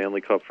up for Stanley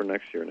Cup for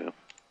next year now.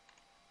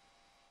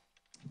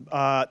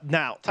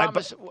 Now,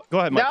 Thomas, go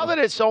ahead, Michael. Now that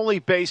it's only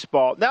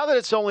baseball,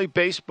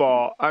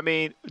 I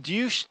mean, do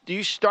you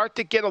start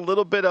to get a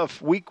little bit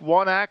of week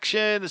one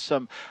action,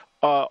 some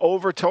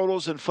over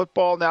totals in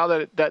football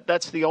now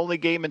that's the only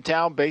game in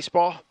town,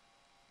 baseball?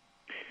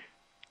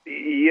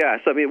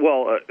 Yes. I mean,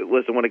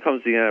 listen, when it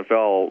comes to the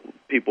NFL,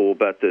 people will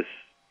bet this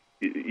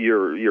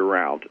year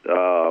round.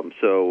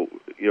 So,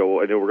 I know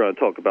we're going to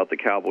talk about the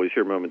Cowboys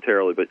here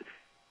momentarily, but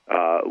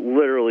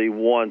literally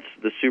once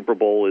the Super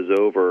Bowl is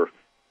over,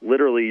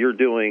 literally you're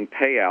doing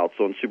payouts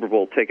on Super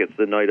Bowl tickets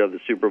the night of the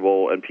Super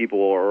Bowl, and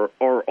people are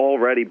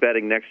already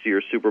betting next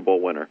year's Super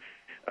Bowl winner.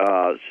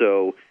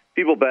 So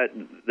people bet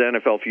the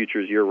NFL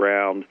futures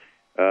year-round.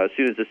 As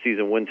soon as the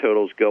season win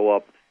totals go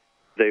up,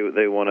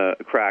 they want to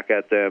crack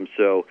at them.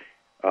 So,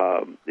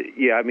 I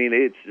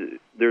mean,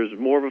 there's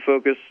more of a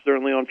focus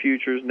certainly on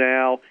futures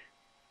now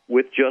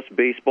with just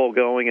baseball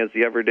going as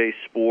the everyday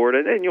sport.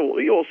 And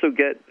you'll also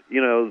get,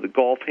 the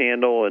golf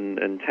handle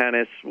and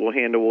tennis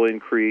will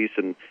increase,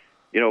 and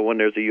when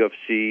there's a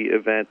UFC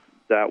event,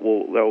 that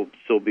will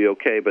still be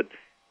okay. But,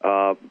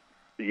 I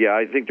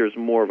think there's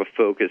more of a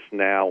focus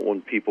now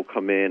when people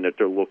come in that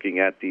they're looking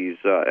at these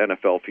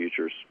NFL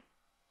futures.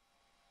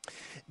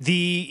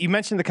 You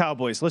mentioned the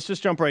Cowboys. Let's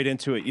just jump right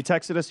into it. You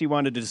texted us you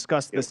wanted to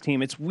discuss this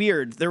team. It's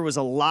weird. There was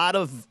a lot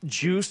of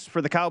juice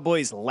for the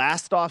Cowboys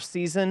last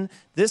offseason.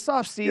 This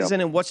offseason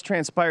and what's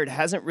transpired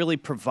hasn't really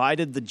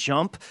provided the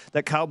jump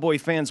that Cowboy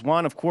fans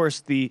want. Of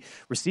course, the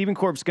receiving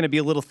corps is going to be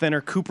a little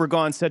thinner. Cooper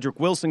gone, Cedric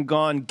Wilson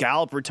gone,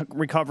 Gallup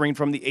recovering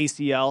from the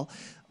ACL.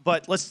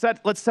 But let's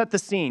set the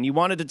scene. You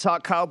wanted to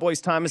talk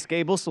Cowboys, Thomas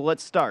Gable, so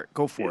let's start.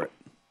 Go for it.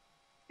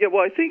 Yeah,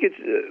 well, I think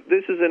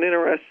this is an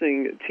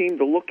interesting team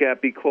to look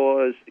at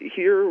because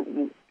here's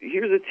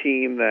a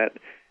team that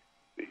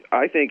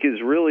I think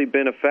has really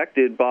been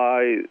affected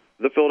by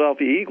the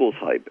Philadelphia Eagles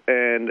hype,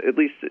 and at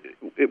least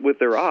with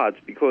their odds,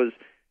 because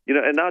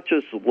and not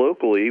just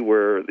locally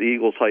where the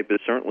Eagles hype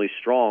is certainly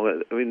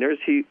strong. I mean, there's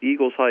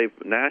Eagles hype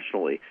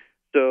nationally.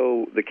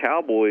 So the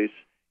Cowboys,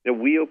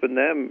 we opened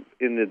them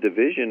in the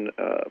division.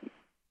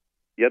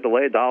 You had to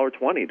lay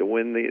 $1.20 to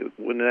win the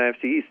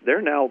NFC East.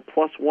 They're now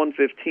plus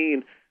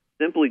 115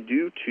 simply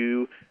due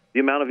to the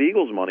amount of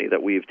Eagles money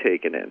that we've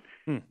taken in.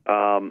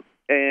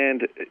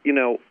 And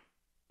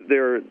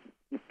their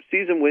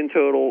season win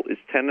total is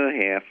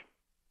 10.5.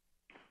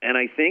 And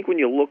I think when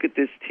you look at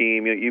this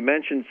team, you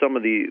mentioned some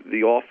of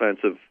the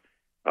offensive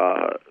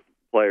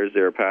players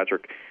there,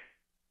 Patrick.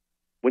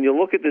 When you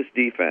look at this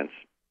defense,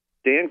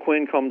 Dan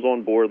Quinn comes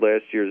on board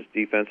last year's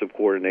defensive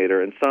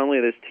coordinator, and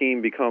suddenly this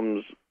team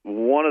becomes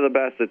one of the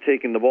best at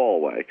taking the ball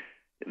away.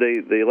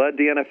 They led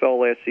the NFL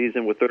last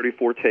season with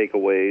 34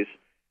 takeaways,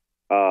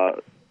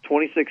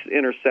 26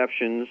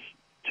 interceptions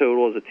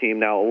total as a team.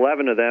 Now,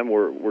 11 of them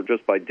were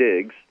just by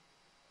Diggs.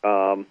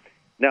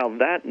 Now,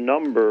 that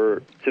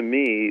number, to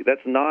me,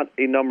 that's not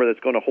a number that's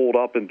going to hold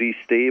up and be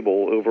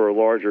stable over a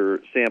larger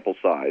sample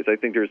size. I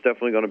think there's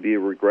definitely going to be a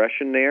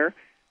regression there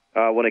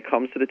when it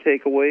comes to the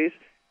takeaways.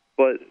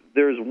 But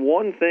there's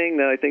one thing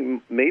that I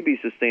think may be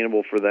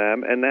sustainable for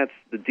them, and that's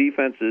the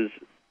defense's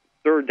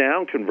third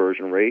down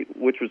conversion rate,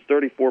 which was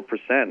 34%.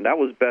 That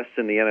was best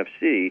in the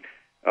NFC.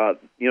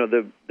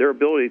 Their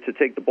ability to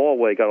take the ball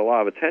away got a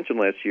lot of attention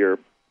last year,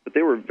 but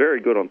they were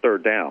very good on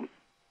third down.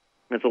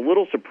 It's a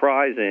little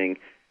surprising,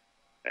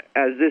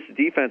 as this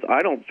defense, I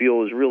don't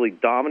feel, is really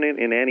dominant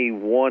in any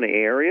one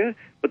area,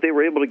 but they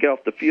were able to get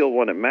off the field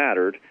when it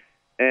mattered.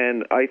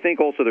 And I think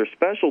also their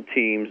special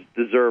teams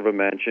deserve a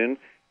mention.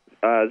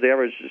 They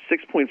averaged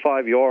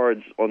 6.5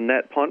 yards on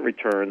net punt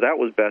returns. That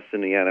was best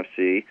in the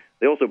NFC.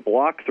 They also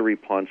blocked 3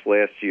 punts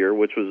last year,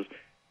 which was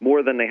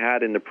more than they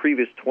had in the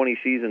previous 20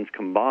 seasons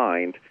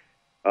combined.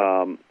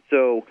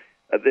 So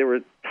they were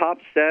top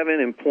 7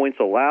 in points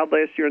allowed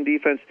last year in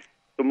defense.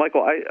 So,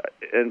 Michael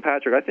and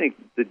Patrick, I think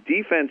the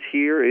defense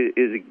here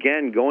is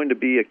again, going to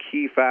be a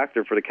key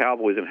factor for the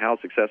Cowboys and how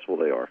successful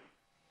they are.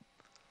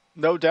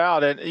 No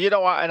doubt. And,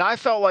 and I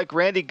felt like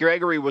Randy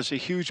Gregory was a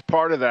huge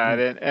part of that.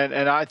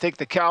 And I think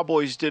the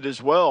Cowboys did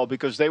as well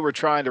because they were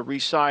trying to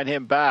re-sign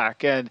him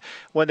back. And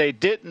when they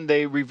didn't,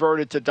 they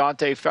reverted to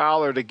Dante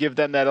Fowler to give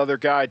them that other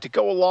guy to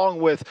go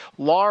along with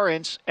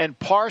Lawrence and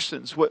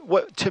Parsons.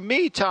 What to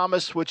me,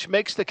 Thomas, which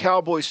makes the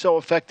Cowboys so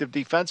effective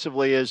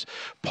defensively is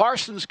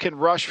Parsons can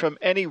rush from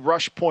any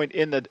rush point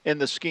in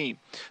the scheme.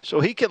 So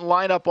he can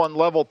line up on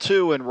level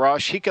 2 and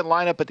rush. He can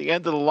line up at the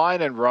end of the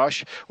line and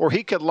rush, or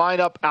he can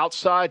line up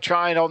outside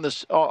trying on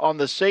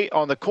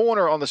the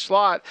corner on the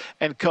slot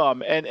and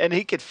come, and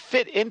he could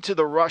fit into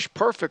the rush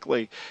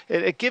perfectly.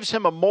 It gives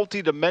him a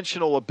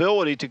multi-dimensional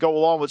ability to go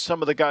along with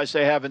some of the guys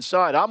they have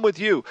inside. I'm with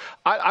you.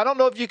 I don't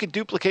know if you can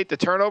duplicate the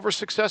turnover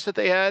success that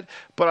they had,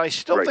 but I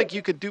still think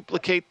you can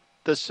duplicate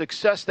the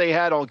success they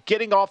had on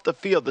getting off the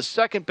field, the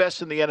second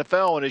best in the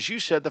NFL, and as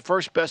you said, the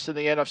first best in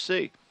the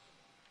NFC.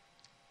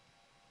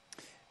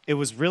 It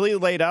was really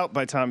laid out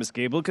by Thomas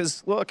Gable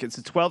because, look, it's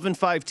a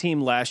 12-5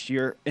 team last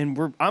year,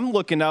 and I'm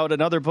looking out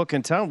another book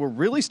in town. We're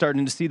really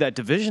starting to see that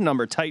division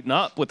number tighten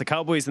up with the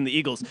Cowboys and the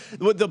Eagles.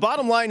 The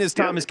bottom line is,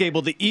 Thomas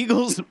Gable, the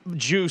Eagles'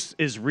 juice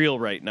is real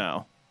right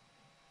now.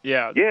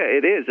 Yeah,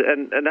 it is,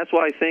 and that's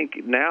why I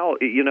think now,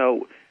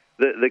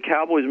 the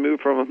Cowboys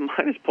moved from a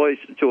minus price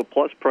to a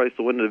plus price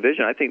to win the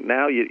division. I think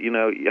now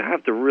you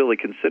have to really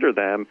consider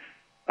them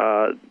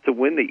to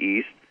win the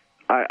East.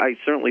 I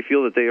certainly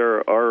feel that they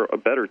are a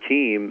better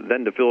team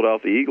than the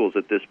Philadelphia Eagles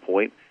at this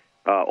point,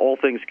 all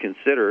things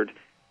considered.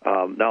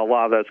 Now, a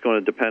lot of that's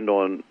going to depend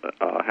on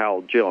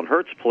how Jalen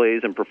Hurts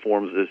plays and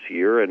performs this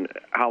year and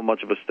how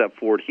much of a step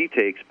forward he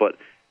takes. But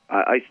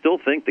I still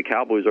think the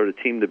Cowboys are the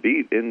team to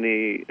beat in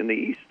the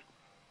East.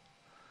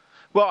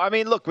 Well, I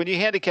mean, look, when you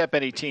handicap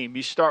any team,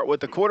 you start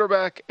with the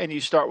quarterback and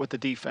you start with the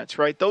defense,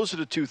 right? Those are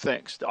the two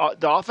things,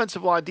 the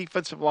offensive line,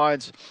 defensive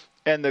lines,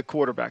 and the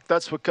quarterback.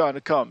 That's what kind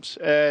of comes.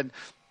 And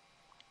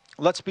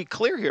let's be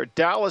clear here.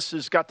 Dallas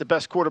has got the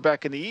best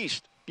quarterback in the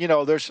East.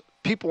 There's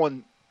people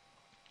in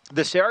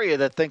this area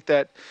that think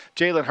that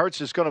Jalen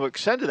Hurts is going to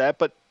extend to that,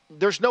 but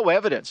there's no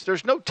evidence.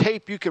 There's no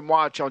tape you can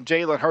watch on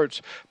Jalen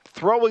Hurts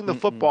throwing the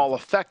football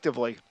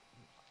effectively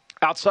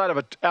outside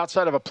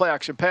of a play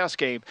action pass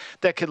game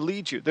that can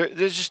lead you.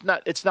 There's just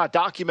not. It's not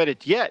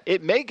documented yet.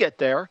 It may get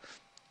there,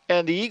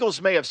 and the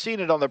Eagles may have seen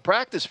it on the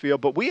practice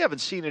field, but we haven't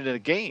seen it in a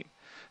game.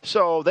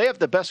 So they have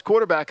the best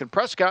quarterback in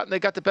Prescott, and they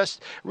got the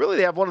best. Really,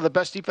 they have one of the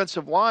best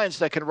defensive lines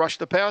that can rush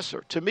the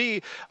passer. To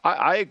me,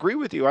 I agree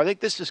with you. I think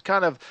this is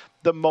kind of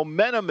the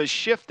momentum is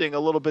shifting a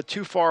little bit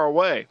too far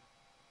away.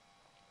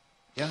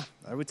 Yeah,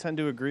 I would tend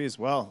to agree as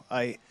well.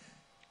 I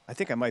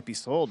think I might be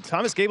sold.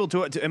 Thomas Gable,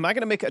 am I going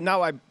to make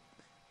now? Am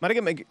I going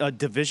to make a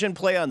division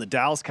play on the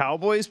Dallas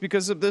Cowboys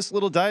because of this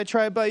little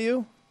diatribe by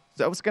you?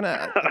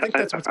 I think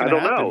that's what's going to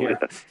happen here.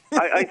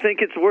 I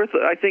think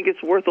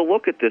it's worth a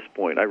look at this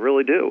point. I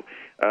really do.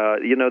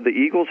 The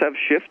Eagles have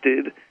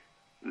shifted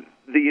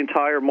the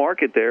entire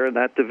market there in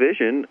that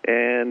division,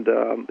 and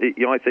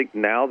I think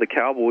now the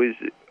Cowboys.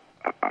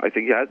 I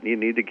think you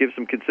need to give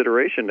some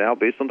consideration now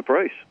based on the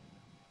price.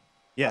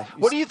 Yeah.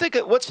 What do you think?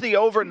 What's the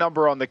over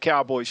number on the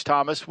Cowboys,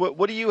 Thomas?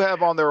 What do you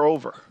have on their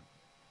over?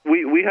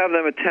 We have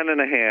them at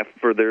 10.5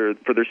 for their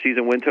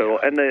season win total,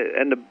 and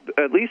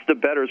at least the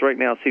bettors right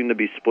now seem to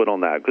be split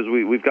on that because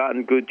we've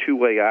gotten good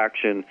two-way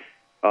action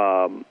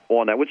on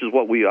that, which is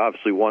what we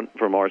obviously want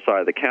from our side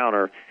of the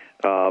counter.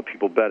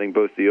 People betting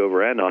both the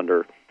over and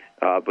under,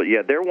 but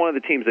yeah, they're one of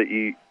the teams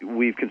that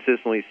we've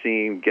consistently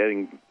seen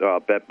getting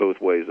bet both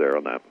ways there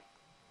on that.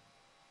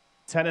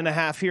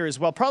 10.5 here as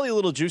well. Probably a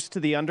little juice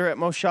to the under at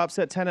most shops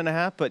at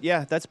 10.5, but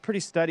yeah, that's pretty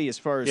steady as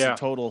far as the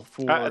total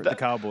for the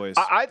Cowboys.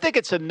 I think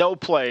it's a no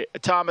play,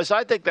 Thomas.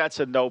 I think that's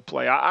a no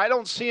play. I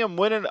don't see him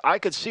winning. I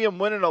could see him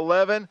winning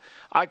 11.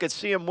 I could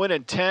see him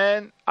winning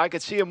 10. I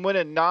could see him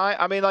winning 9.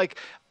 I mean,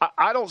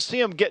 I don't see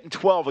him getting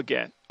 12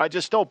 again. I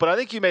just don't. But I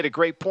think you made a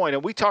great point,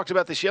 and we talked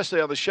about this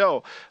yesterday on the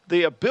show.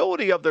 The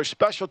ability of their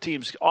special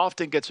teams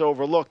often gets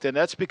overlooked, and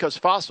that's because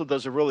Fossil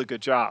does a really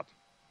good job.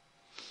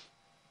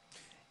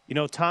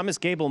 Thomas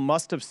Gable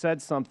must have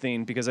said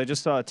something because I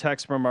just saw a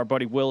text from our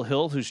buddy Will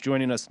Hill, who's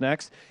joining us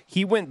next.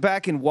 He went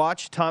back and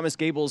watched Thomas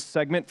Gable's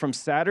segment from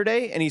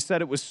Saturday, and he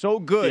said it was so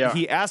good. Yeah.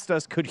 He asked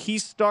us, could he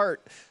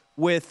start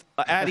with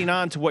adding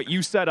on to what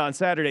you said on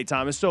Saturday,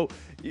 Thomas? So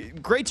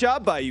great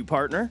job by you,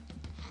 partner.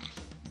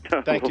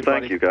 Thank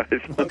you, guys.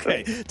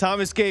 Okay,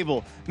 Thomas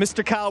Gable,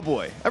 Mr.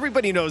 Cowboy.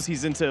 Everybody knows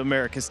he's into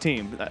America's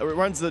team.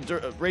 Runs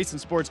the race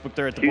and sports book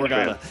there at the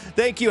Borgata.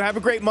 Thank you. Have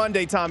a great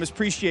Monday, Thomas.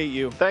 Appreciate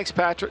you. Thanks,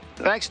 Patrick.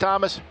 Thanks,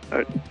 Thomas. All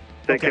right.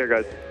 Take care,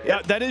 guys.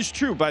 Yeah, that is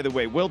true, by the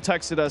way. Will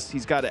texted us.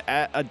 He's got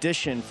an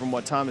addition from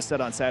what Thomas said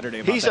on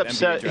Saturday about he's that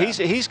upset. NBA draft.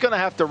 He's going to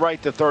have to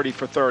write the 30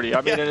 for 30.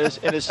 I mean,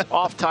 in his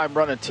off time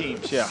running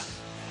teams, yeah.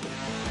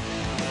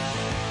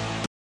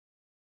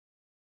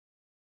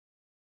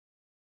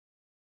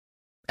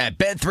 At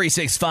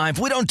Bet365,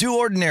 we don't do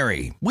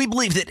ordinary. We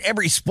believe that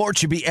every sport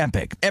should be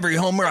epic. Every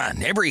home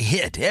run, every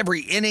hit,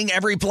 every inning,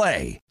 every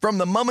play. From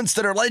the moments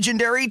that are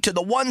legendary to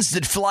the ones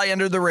that fly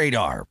under the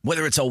radar.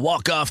 Whether it's a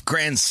walk-off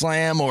grand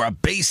slam or a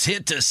base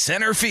hit to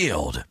center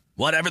field.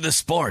 Whatever the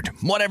sport,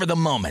 whatever the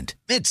moment.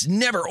 It's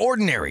never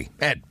ordinary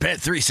at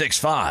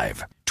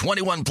Bet365.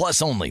 21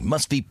 plus only.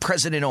 Must be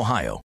present in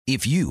Ohio.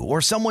 If you or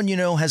someone you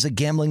know has a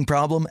gambling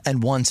problem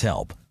and wants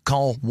help,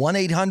 call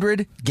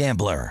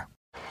 1-800-GAMBLER.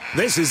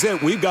 This is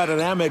it. We've got an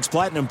Amex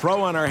Platinum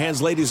Pro on our hands,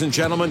 ladies and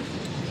gentlemen.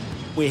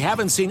 We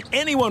haven't seen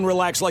anyone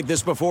relax like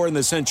this before in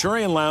the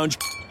Centurion Lounge.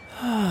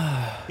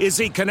 Is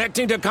he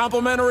connecting to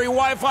complimentary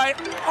Wi-Fi?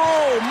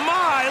 Oh,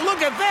 my.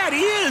 Look at that.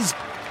 He is.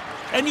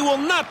 And you will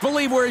not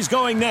believe where he's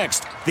going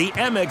next. The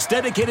Amex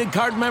dedicated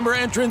card member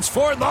entrance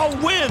for the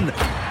win.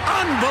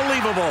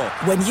 Unbelievable.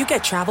 When you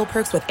get travel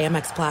perks with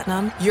Amex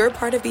Platinum, you're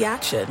part of the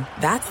action.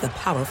 That's the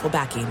powerful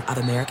backing of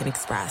American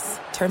Express.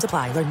 Terms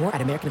apply. Learn more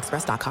at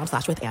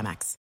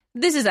americanexpress.com/withAmex.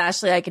 This is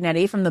Ashley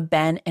Iconetti from the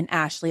Ben and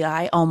Ashley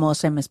I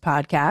Almost Famous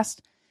podcast.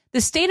 The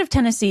state of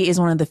Tennessee is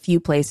one of the few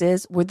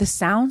places where the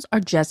sounds are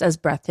just as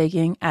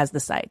breathtaking as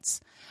the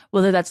sights.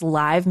 Whether that's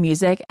live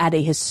music at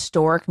a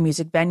historic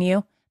music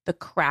venue, the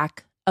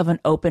crack of an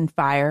open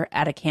fire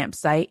at a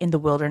campsite in the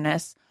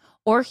wilderness,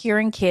 or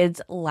hearing kids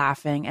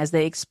laughing as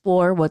they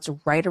explore what's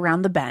right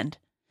around the bend,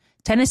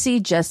 Tennessee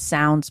just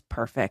sounds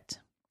perfect.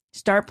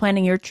 Start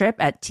planning your trip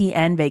at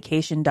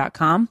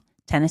tnvacation.com.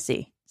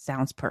 Tennessee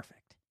sounds perfect.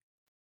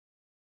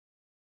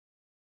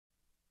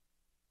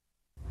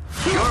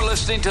 You're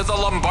listening to the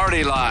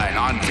Lombardi Line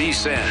on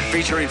VSiN,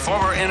 featuring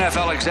former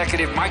NFL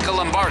executive Michael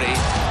Lombardi.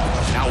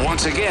 Now,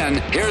 once again,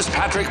 here's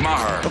Patrick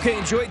Maher. Okay,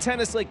 enjoy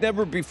tennis like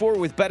never before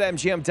with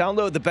BetMGM.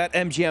 Download the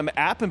BetMGM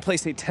app and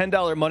place a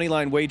 $10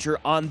 moneyline wager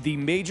on the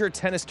major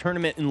tennis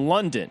tournament in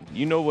London.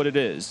 You know what it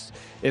is.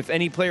 If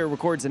any player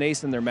records an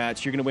ace in their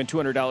match, you're going to win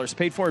 $200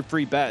 paid for in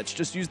free bets.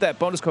 Just use that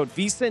bonus code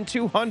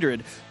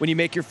VSiN200 when you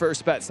make your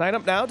first bet. Sign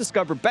up now.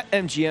 Discover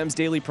BetMGM's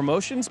daily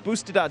promotions,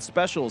 boosted odds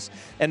specials,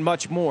 and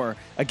much more.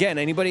 Again,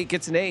 anybody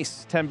gets an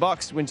ace,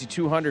 $10 wins you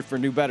 $200 for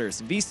new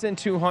bettors.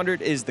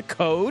 VSiN200 is the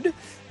code.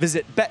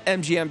 Visit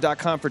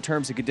BetMGM.com for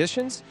terms and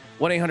conditions.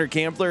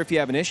 1-800-GAMBLER if you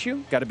have an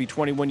issue. Got to be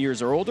 21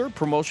 years or older.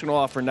 Promotional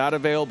offer not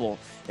available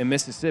in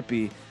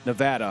Mississippi,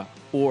 Nevada,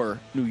 or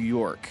New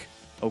York.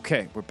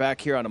 Okay, we're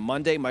back here on a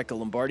Monday. Michael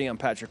Lombardi, I'm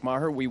Patrick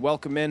Maher. We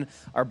welcome in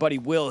our buddy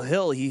Will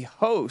Hill. He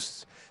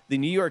hosts the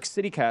New York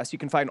City Cast. You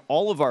can find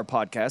all of our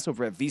podcasts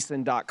over at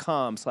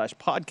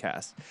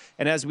vsin.com/podcast.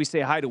 And as we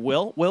say hi to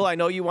Will, I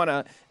know you want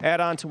to add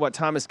on to what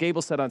Thomas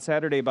Gable said on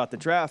Saturday about the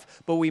draft,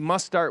 but we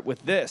must start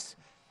with this.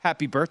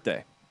 Happy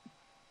birthday.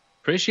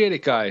 Appreciate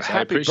it, guys. Happy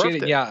I appreciate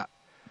birthday. it. Yeah,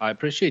 I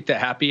appreciate the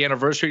happy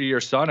anniversary to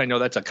your son. I know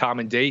that's a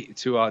common date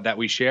to that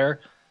we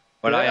share.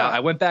 But Yeah. I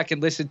went back and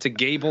listened to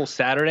Gable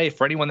Saturday.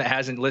 For anyone that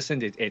hasn't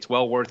listened, it's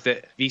well worth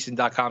it.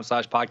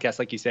 vsin.com/podcast.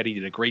 Like you said, he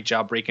did a great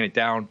job breaking it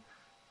down.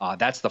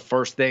 That's the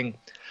first thing.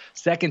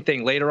 Second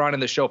thing, later on in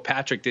the show,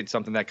 Patrick did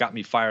something that got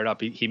me fired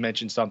up. He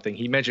mentioned something.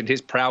 He mentioned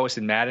his prowess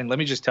in Madden. Let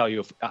me just tell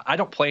you, if I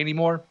don't play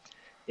anymore,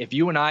 if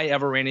you and I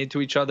ever ran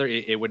into each other,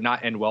 it would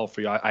not end well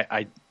for you.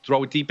 I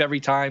throw it deep every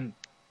time.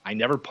 I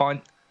never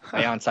punt.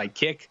 I onside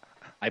kick.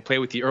 I play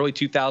with the early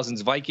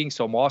 2000s Vikings,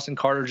 so Moss and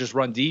Carter just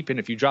run deep, and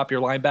if you drop your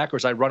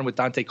linebackers, I run with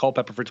Dante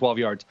Culpepper for 12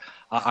 yards.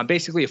 I'm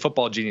basically a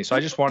football genius, so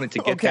I just wanted to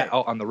get that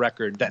out on the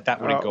record that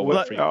wouldn't go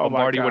well for you.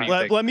 Lombardi, what do you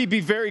think? Let me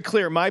be very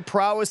clear. My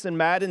prowess in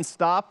Madden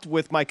stopped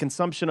with my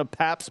consumption of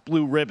Pabst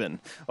Blue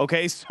Ribbon,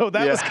 okay? So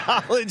that was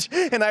college,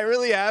 and I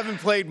really haven't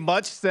played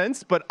much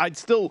since, but I'd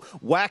still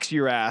wax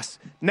your ass.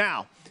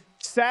 Now,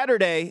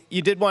 Saturday,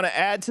 you did want to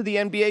add to the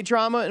NBA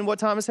drama and what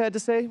Thomas had to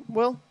say,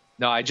 Will?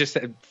 No, I just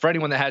said, for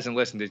anyone that hasn't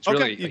listened, it's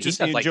really, he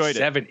had like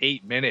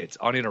 7-8 minutes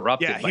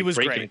uninterrupted. Yeah, he was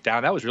breaking great. It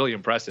down. That was really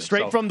impressive.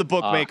 Straight from the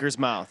bookmaker's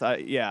mouth.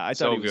 I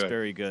thought he was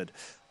very good.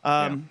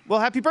 Well,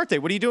 happy birthday.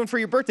 What are you doing for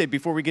your birthday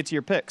before we get to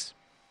your picks?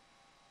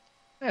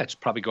 Yeah, just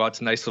probably go out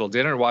to a nice little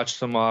dinner, watch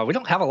some. We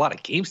don't have a lot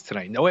of games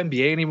tonight. No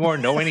NBA anymore,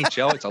 no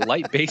NHL. It's a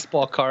light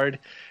baseball card.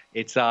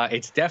 It's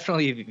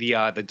definitely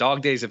the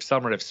dog days of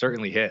summer have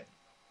certainly hit.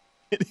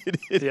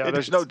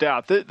 There's no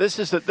doubt. This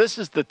is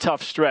the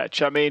tough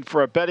stretch. I mean,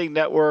 for a betting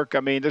network, I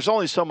mean, there's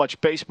only so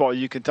much baseball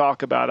you can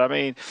talk about. I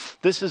mean,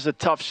 this is a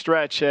tough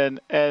stretch, and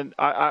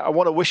I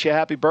want to wish you a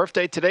happy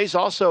birthday. Today's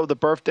also the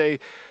birthday.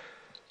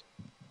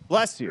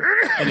 Bless you.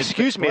 And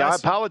excuse me, I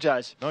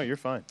apologize. No, you're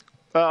fine.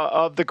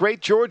 Of the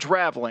great George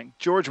Raveling.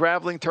 George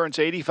Raveling turns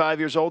 85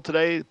 years old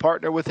today.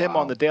 Partner with him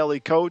on the Daily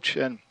Coach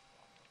and.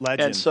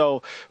 Legend. And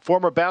so,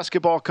 former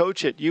basketball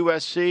coach at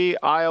USC,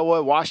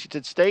 Iowa,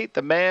 Washington State.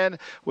 The man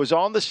was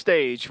on the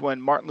stage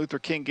when Martin Luther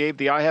King gave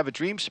the I Have a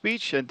Dream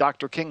speech, and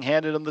Dr. King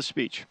handed him the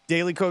speech.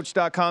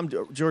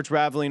 DailyCoach.com, George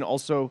Raveling,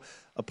 also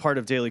a part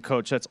of Daily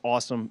Coach. That's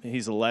awesome.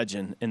 He's a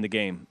legend in the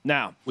game.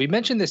 Now, we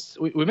mentioned this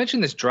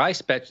dry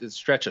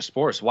stretch of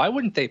sports. Why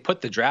wouldn't they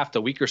put the draft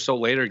a week or so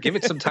later, give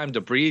it some time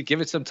to breathe,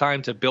 give it some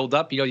time to build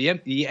up? You know, you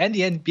end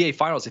the NBA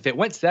Finals. If it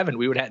went 7,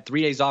 we would have had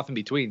 3 days off in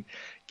between.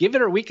 Give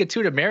it a week or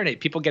two to marinate.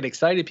 People get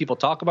excited. People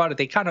talk about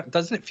it.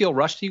 Doesn't it feel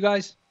rushed to you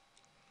guys?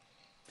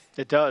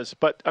 It does.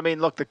 But, I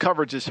mean, look, the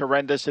coverage is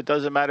horrendous. It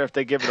doesn't matter if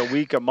they give it a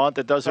week, a month.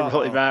 It doesn't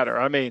really matter.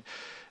 I mean,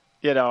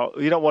 you know,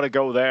 you don't want to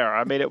go there.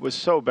 I mean, it was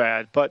so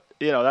bad. But,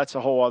 you know, that's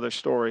a whole other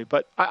story.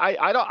 But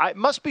it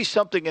must be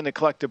something in the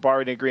collective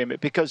bargaining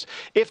agreement, because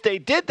if they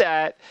did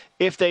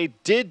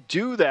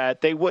do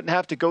that, they wouldn't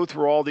have to go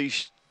through all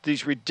these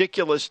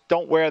ridiculous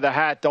don't wear the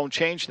hat, don't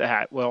change the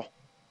hat, Will.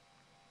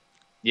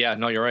 Yeah,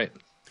 no, you're right.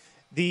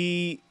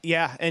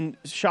 And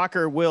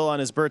shocker, Will on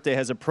his birthday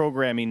has a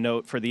programming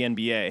note for the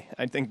NBA.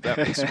 I think that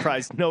would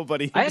surprise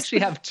nobody. I actually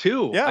have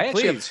 2. Yeah, I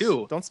actually have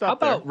 2. Don't stop. How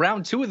about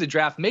round 2 of the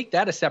draft? Make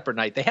that a separate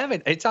night. They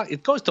haven't.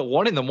 It goes to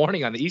 1 a.m.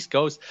 on the East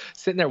Coast.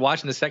 Sitting there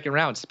watching the second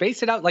round.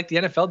 Space it out like the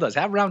NFL does.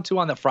 Have round 2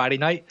 on the Friday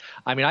night.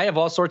 I mean, I have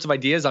all sorts of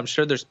ideas. I'm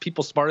sure there's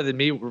people smarter than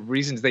me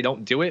reasons they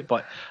don't do it,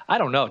 but I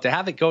don't know. To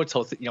have it go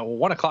till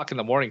 1 o'clock in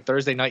the morning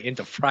Thursday night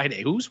into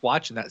Friday. Who's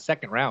watching that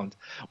second round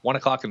 1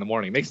 o'clock in the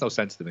morning? It makes no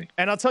sense to me.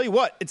 And I'll tell you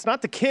what. It's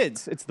not the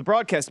kids. It's the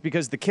broadcast,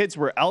 because the kids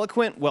were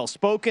eloquent,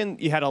 well-spoken.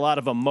 You had a lot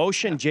of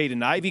emotion.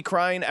 Jaden Ivey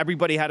crying.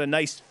 Everybody had a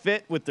nice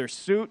fit with their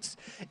suits.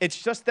 It's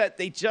just that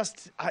they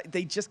just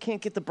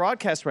can't get the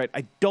broadcast right.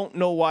 I don't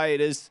know why it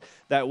is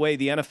that way.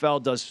 The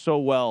NFL does so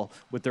well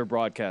with their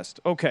broadcast.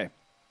 Okay.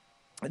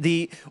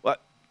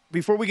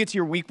 Before we get to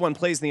your week 1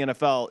 plays in the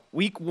NFL,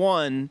 week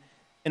 1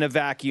 in a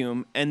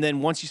vacuum, and then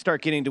once you start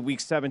getting to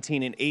week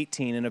 17 and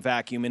 18 in a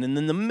vacuum, and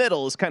in the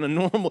middle is kind of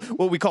normal,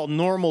 what we call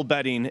normal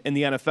betting in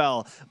the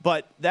NFL.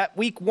 But that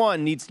week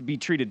 1 needs to be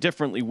treated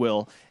differently,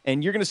 Will.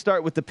 And you're going to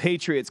start with the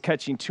Patriots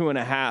catching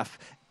 2.5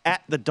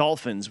 at the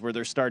Dolphins, where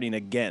they're starting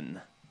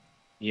again.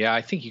 Yeah,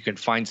 I think you can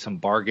find some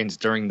bargains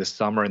during the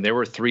summer, and there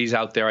were 3s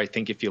out there. I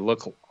think if you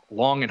look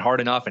long and hard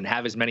enough and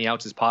have as many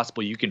outs as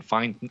possible, you can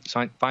find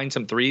some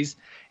 3s.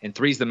 And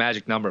 3's the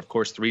magic number. Of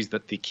course, 3's the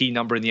key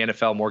number in the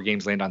NFL. More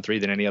games land on 3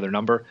 than any other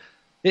number.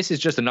 This is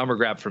just a number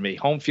grab for me.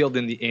 Home field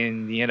in the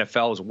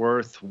NFL is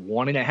worth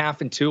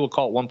 1.5 and 2. We'll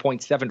call it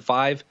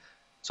 1.75.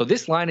 So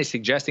this line is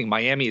suggesting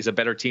Miami is a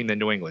better team than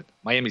New England.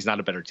 Miami's not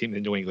a better team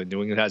than New England.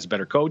 New England has a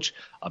better coach,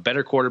 a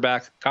better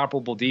quarterback,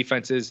 comparable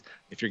defenses.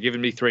 If you're giving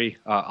me 3,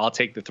 I'll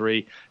take the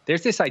 3.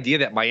 There's this idea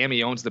that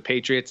Miami owns the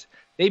Patriots.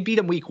 They beat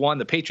them week 1.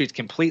 The Patriots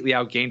completely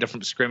outgained them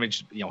from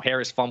scrimmage.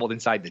 Harris fumbled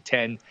inside the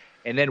 10.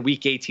 And then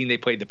week 18, they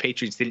played. The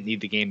Patriots didn't need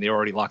the game. They were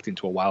already locked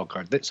into a wild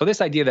card. So this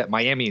idea that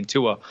Miami and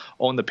Tua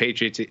own the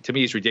Patriots, to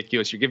me, is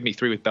ridiculous. You're giving me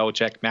 3 with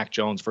Belichick, Mac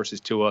Jones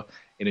versus Tua,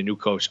 and a new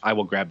coach. I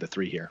will grab the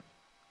 3 here.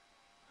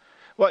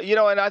 Well,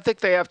 and I think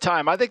they have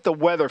time. I think the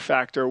weather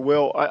factor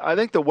I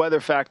think the weather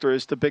factor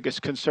is the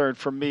biggest concern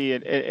for me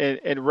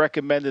in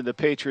recommending the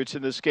Patriots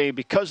in this game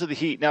because of the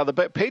heat. Now, the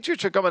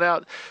Patriots are coming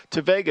out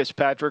to Vegas,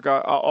 Patrick,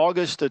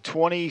 August the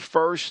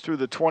 21st through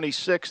the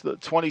 26th, the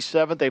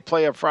 27th. They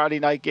play a Friday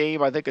night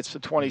game. I think it's the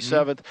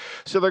 27th.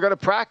 So they're going to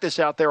practice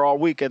out there all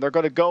weekend. They're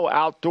going to go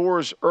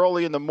outdoors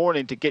early in the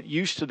morning to get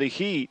used to the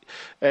heat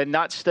and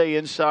not stay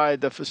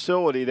inside the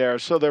facility there.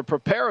 So they're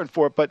preparing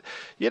for it. But,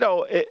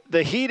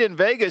 the heat in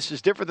Vegas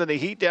is different than the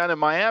heat down in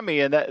Miami,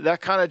 and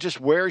that kind of just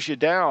wears you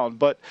down.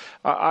 But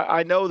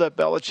I know that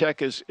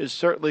Belichick is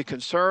certainly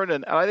concerned,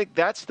 and I think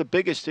that's the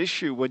biggest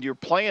issue when you're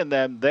playing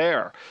them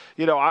there.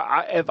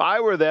 If I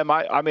were them,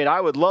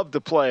 I would love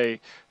to play,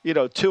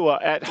 Tua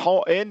at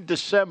home in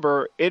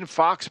December in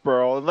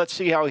Foxborough, and let's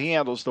see how he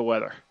handles the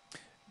weather.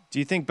 Do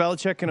you think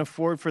Belichick can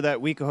afford for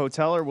that week a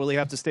hotel, or will he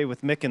have to stay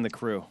with Mick and the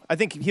crew? I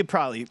think he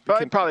probably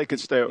could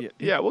stay.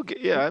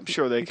 I'm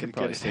sure they can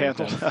get it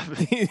handled.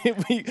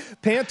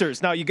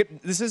 Panthers. Now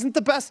this isn't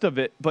the best of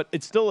it, but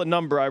it's still a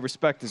number I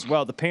respect as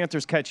well. The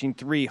Panthers catching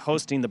 3,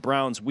 hosting the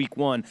Browns week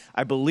 1.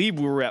 I believe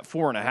we were at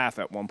 4.5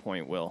 at one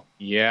point, Will.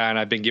 Yeah, and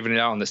I've been giving it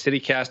out on the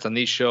CityCast on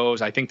these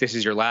shows. I think this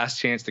is your last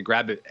chance to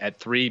grab it at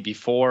 3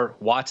 before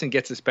Watson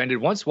gets suspended.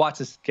 Once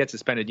Watson gets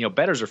suspended,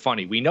 bettors are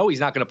funny. We know he's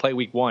not going to play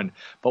week 1,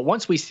 but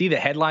once we see the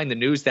headline, the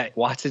news that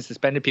Watson's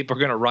suspended, people are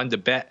going to run to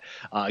bet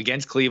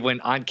against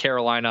Cleveland on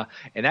Carolina,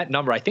 and that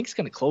number I think is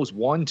going to close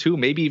 1, 2,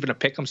 maybe even a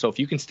pick 'em. So if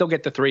you can still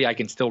get the 3, I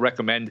can still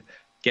recommend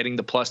getting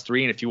the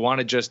 +3. And if you want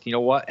to just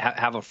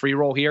have a free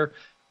roll here,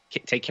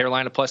 take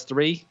Carolina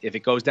 +3. If it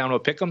goes down to a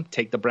pick 'em,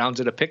 take the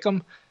Browns at a pick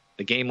 'em.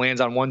 The game lands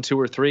on 1, 2,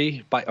 or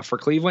 3 for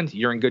Cleveland,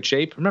 you're in good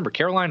shape. Remember,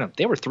 Carolina,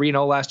 they were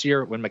 3-0 last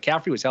year. When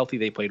McCaffrey was healthy,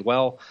 they played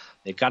well.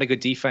 They've got a good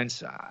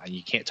defense.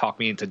 You can't talk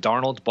me into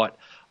Darnold, but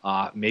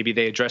maybe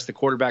they address the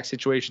quarterback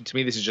situation. To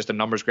me, this is just a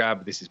numbers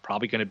grab. This is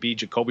probably going to be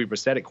Jacoby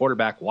Brissett at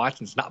quarterback.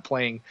 Watson's not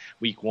playing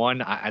week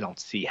 1. I don't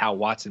see how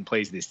Watson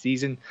plays this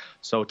season.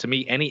 So to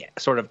me, any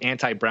sort of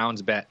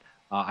anti-Browns bet,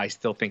 I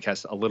still think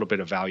has a little bit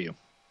of value.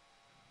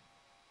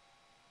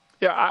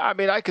 Yeah,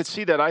 I could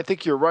see that. I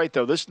think you're right,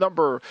 though. This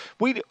number,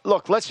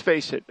 let's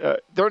face it,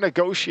 they're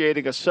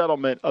negotiating a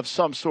settlement of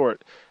some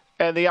sort.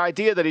 And the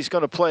idea that he's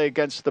going to play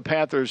against the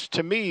Panthers,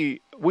 to me,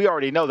 we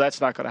already know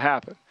that's not going to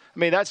happen.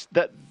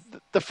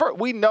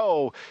 We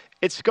know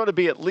it's going to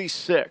be at least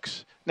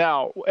 6.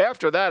 Now,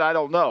 after that, I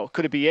don't know.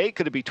 Could it be 8?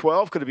 Could it be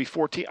 12? Could it be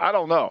 14? I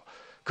don't know.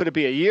 Could it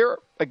be a year?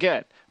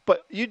 Again.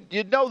 But you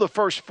know the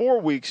first 4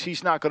 weeks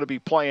he's not going to be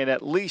playing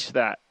at least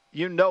that.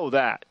 You know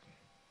that.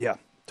 Yeah,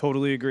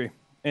 totally agree.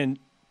 And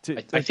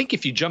I think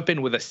if you jump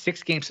in with a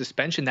 6-game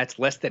suspension, that's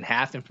less than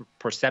half in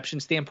perception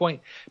standpoint.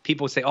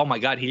 People would say, "Oh my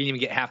God, he didn't even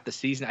get half the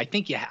season." I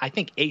think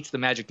 8's the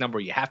magic number.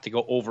 You have to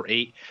go over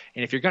 8,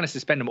 and if you're going to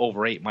suspend him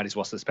over 8, might as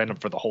well suspend him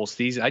for the whole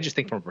season. I just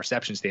think from a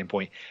perception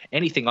standpoint,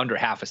 anything under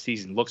half a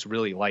season looks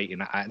really light,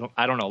 and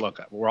I don't know.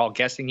 Look, we're all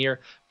guessing here,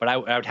 but I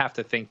would have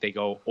to think they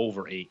go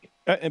over 8.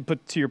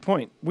 But to your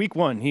point, week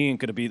 1, he ain't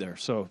going to be there.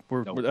 So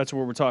that's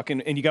where we're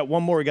talking. And you got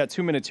one more. We got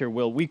 2 minutes here,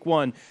 Will. Week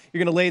 1, you're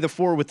going to lay the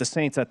 4 with the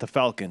Saints at the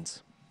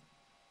Falcons.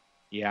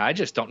 Yeah, I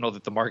just don't know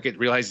that the market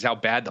realizes how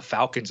bad the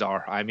Falcons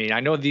are. I mean, I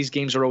know these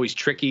games are always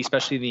tricky,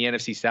 especially in the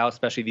NFC South,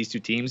 especially these two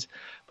teams.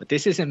 But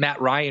this isn't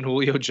Matt Ryan,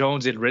 Julio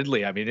Jones, and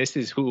Ridley. I mean, this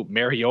is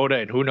Mariota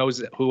and who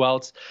knows who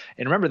else.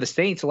 And remember, the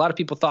Saints, a lot of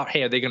people thought,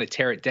 hey, are they going to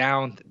tear it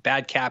down?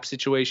 Bad cap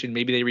situation,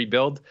 maybe they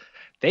rebuild.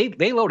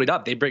 They loaded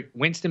up. They bring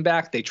Winston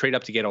back. They trade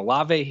up to get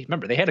Olave.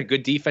 Remember, they had a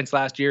good defense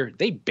last year.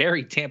 They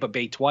buried Tampa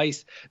Bay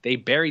twice. They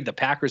buried the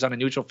Packers on a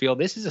neutral field.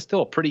 This is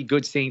still a pretty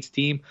good Saints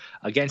team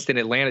against an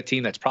Atlanta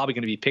team that's probably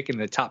going to be picking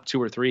in the top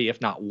 2 or 3, if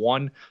not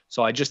 1.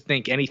 So I just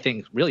think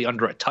anything really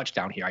under a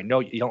touchdown here. I know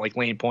you don't like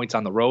laying points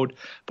on the road,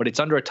 but it's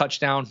under a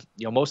touchdown.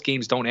 Most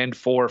games don't end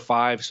 4 or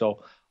 5.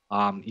 So,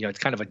 it's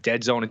kind of a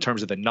dead zone in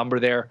terms of the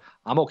number there.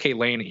 I'm okay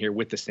laying it here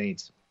with the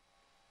Saints.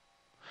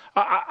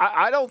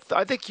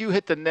 I think you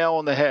hit the nail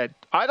on the head.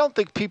 I don't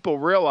think people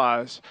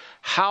realize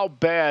how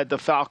bad the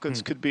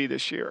Falcons could be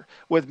this year.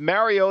 With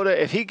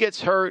Mariota, if he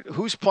gets hurt,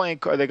 who's playing?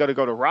 Are they going to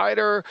go to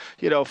Ryder?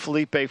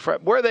 Felipe,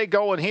 where are they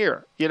going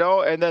here?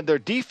 And then their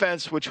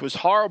defense, which was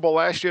horrible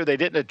last year, they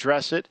didn't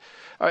address it.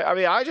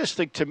 I just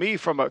think, to me,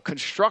 from a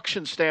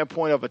construction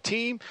standpoint of a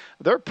team,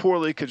 they're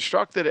poorly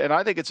constructed, and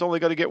I think it's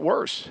only going to get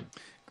worse.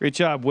 Great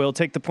job, Will.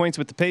 Take the points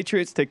with the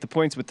Patriots. Take the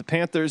points with the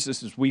Panthers.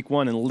 This is week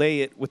 1, and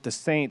lay it with the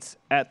Saints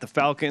at the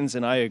Falcons.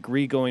 And I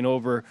agree, going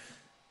over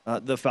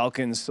the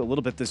Falcons a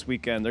little bit this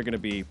weekend. They're going to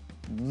be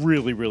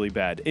really, really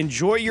bad.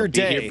 Enjoy your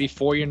day. Be here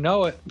before you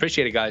know it.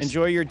 Appreciate it, guys.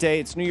 Enjoy your day.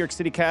 It's New York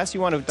City Cast.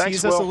 You want to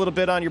tease us a little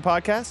bit on your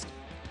podcast?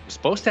 We're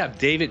supposed to have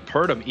David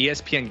Purdom,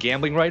 ESPN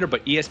gambling writer,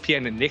 but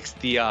ESPN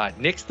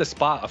nixed the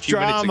spot a few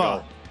minutes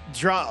ago.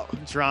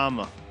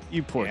 Drama.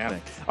 You poor thing.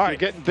 All right,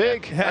 you're getting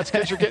big. That's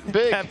because you're getting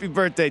big. Happy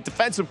birthday.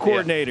 Defensive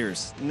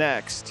coordinators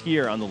next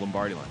here on the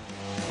Lombardi Line.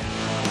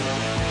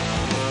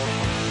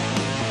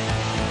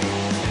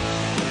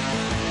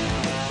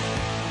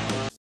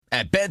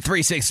 At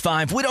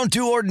Bet365, we don't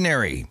do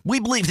ordinary. We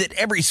believe that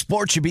every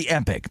sport should be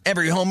epic.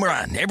 Every home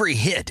run, every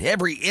hit,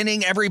 every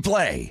inning, every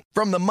play.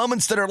 From the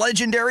moments that are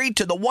legendary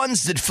to the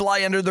ones that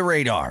fly under the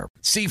radar.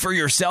 See for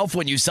yourself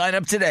when you sign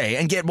up today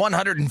and get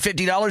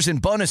 $150 in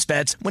bonus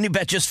bets when you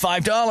bet just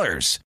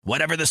 $5.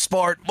 Whatever the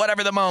sport,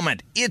 whatever the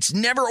moment, it's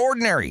never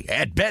ordinary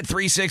at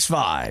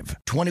Bet365.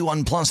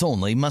 21 plus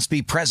only. Must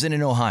be present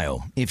in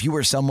Ohio. If you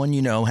or someone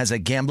you know has a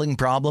gambling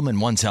problem and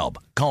wants help,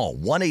 call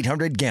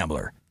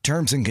 1-800-GAMBLER.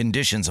 Terms and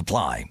conditions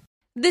apply.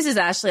 This is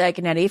Ashley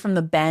Iconetti from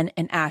the Ben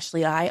and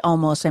Ashley I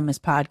Almost Famous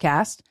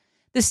podcast.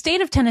 The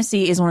state of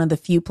Tennessee is one of the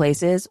few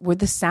places where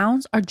the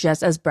sounds are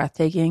just as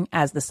breathtaking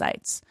as the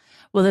sights.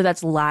 Whether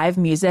that's live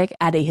music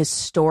at a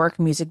historic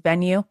music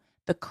venue,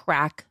 the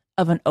crack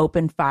of an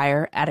open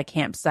fire at a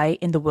campsite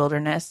in the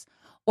wilderness,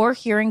 or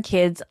hearing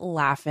kids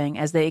laughing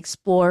as they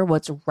explore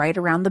what's right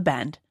around the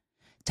bend,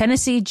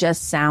 Tennessee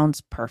just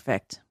sounds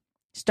perfect.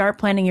 Start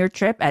planning your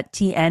trip at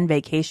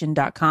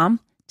tnvacation.com.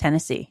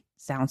 Tennessee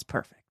sounds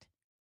perfect.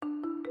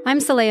 I'm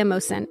Saleha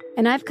Mohsen,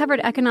 and I've covered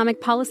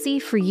economic policy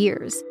for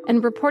years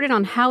and reported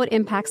on how it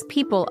impacts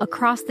people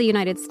across the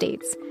United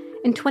States.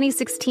 In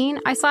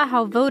 2016, I saw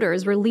how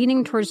voters were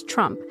leaning towards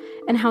Trump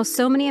and how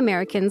so many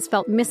Americans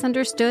felt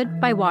misunderstood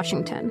by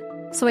Washington.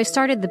 So I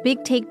started The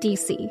Big Take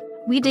DC.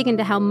 We dig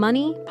into how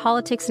money,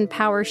 politics, and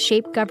power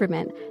shape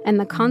government and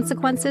the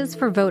consequences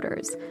for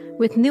voters.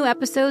 With new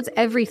episodes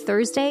every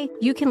Thursday,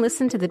 you can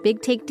listen to The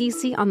Big Take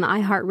DC on the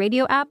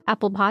iHeartRadio app,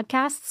 Apple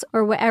Podcasts,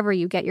 or wherever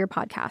you get your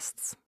podcasts.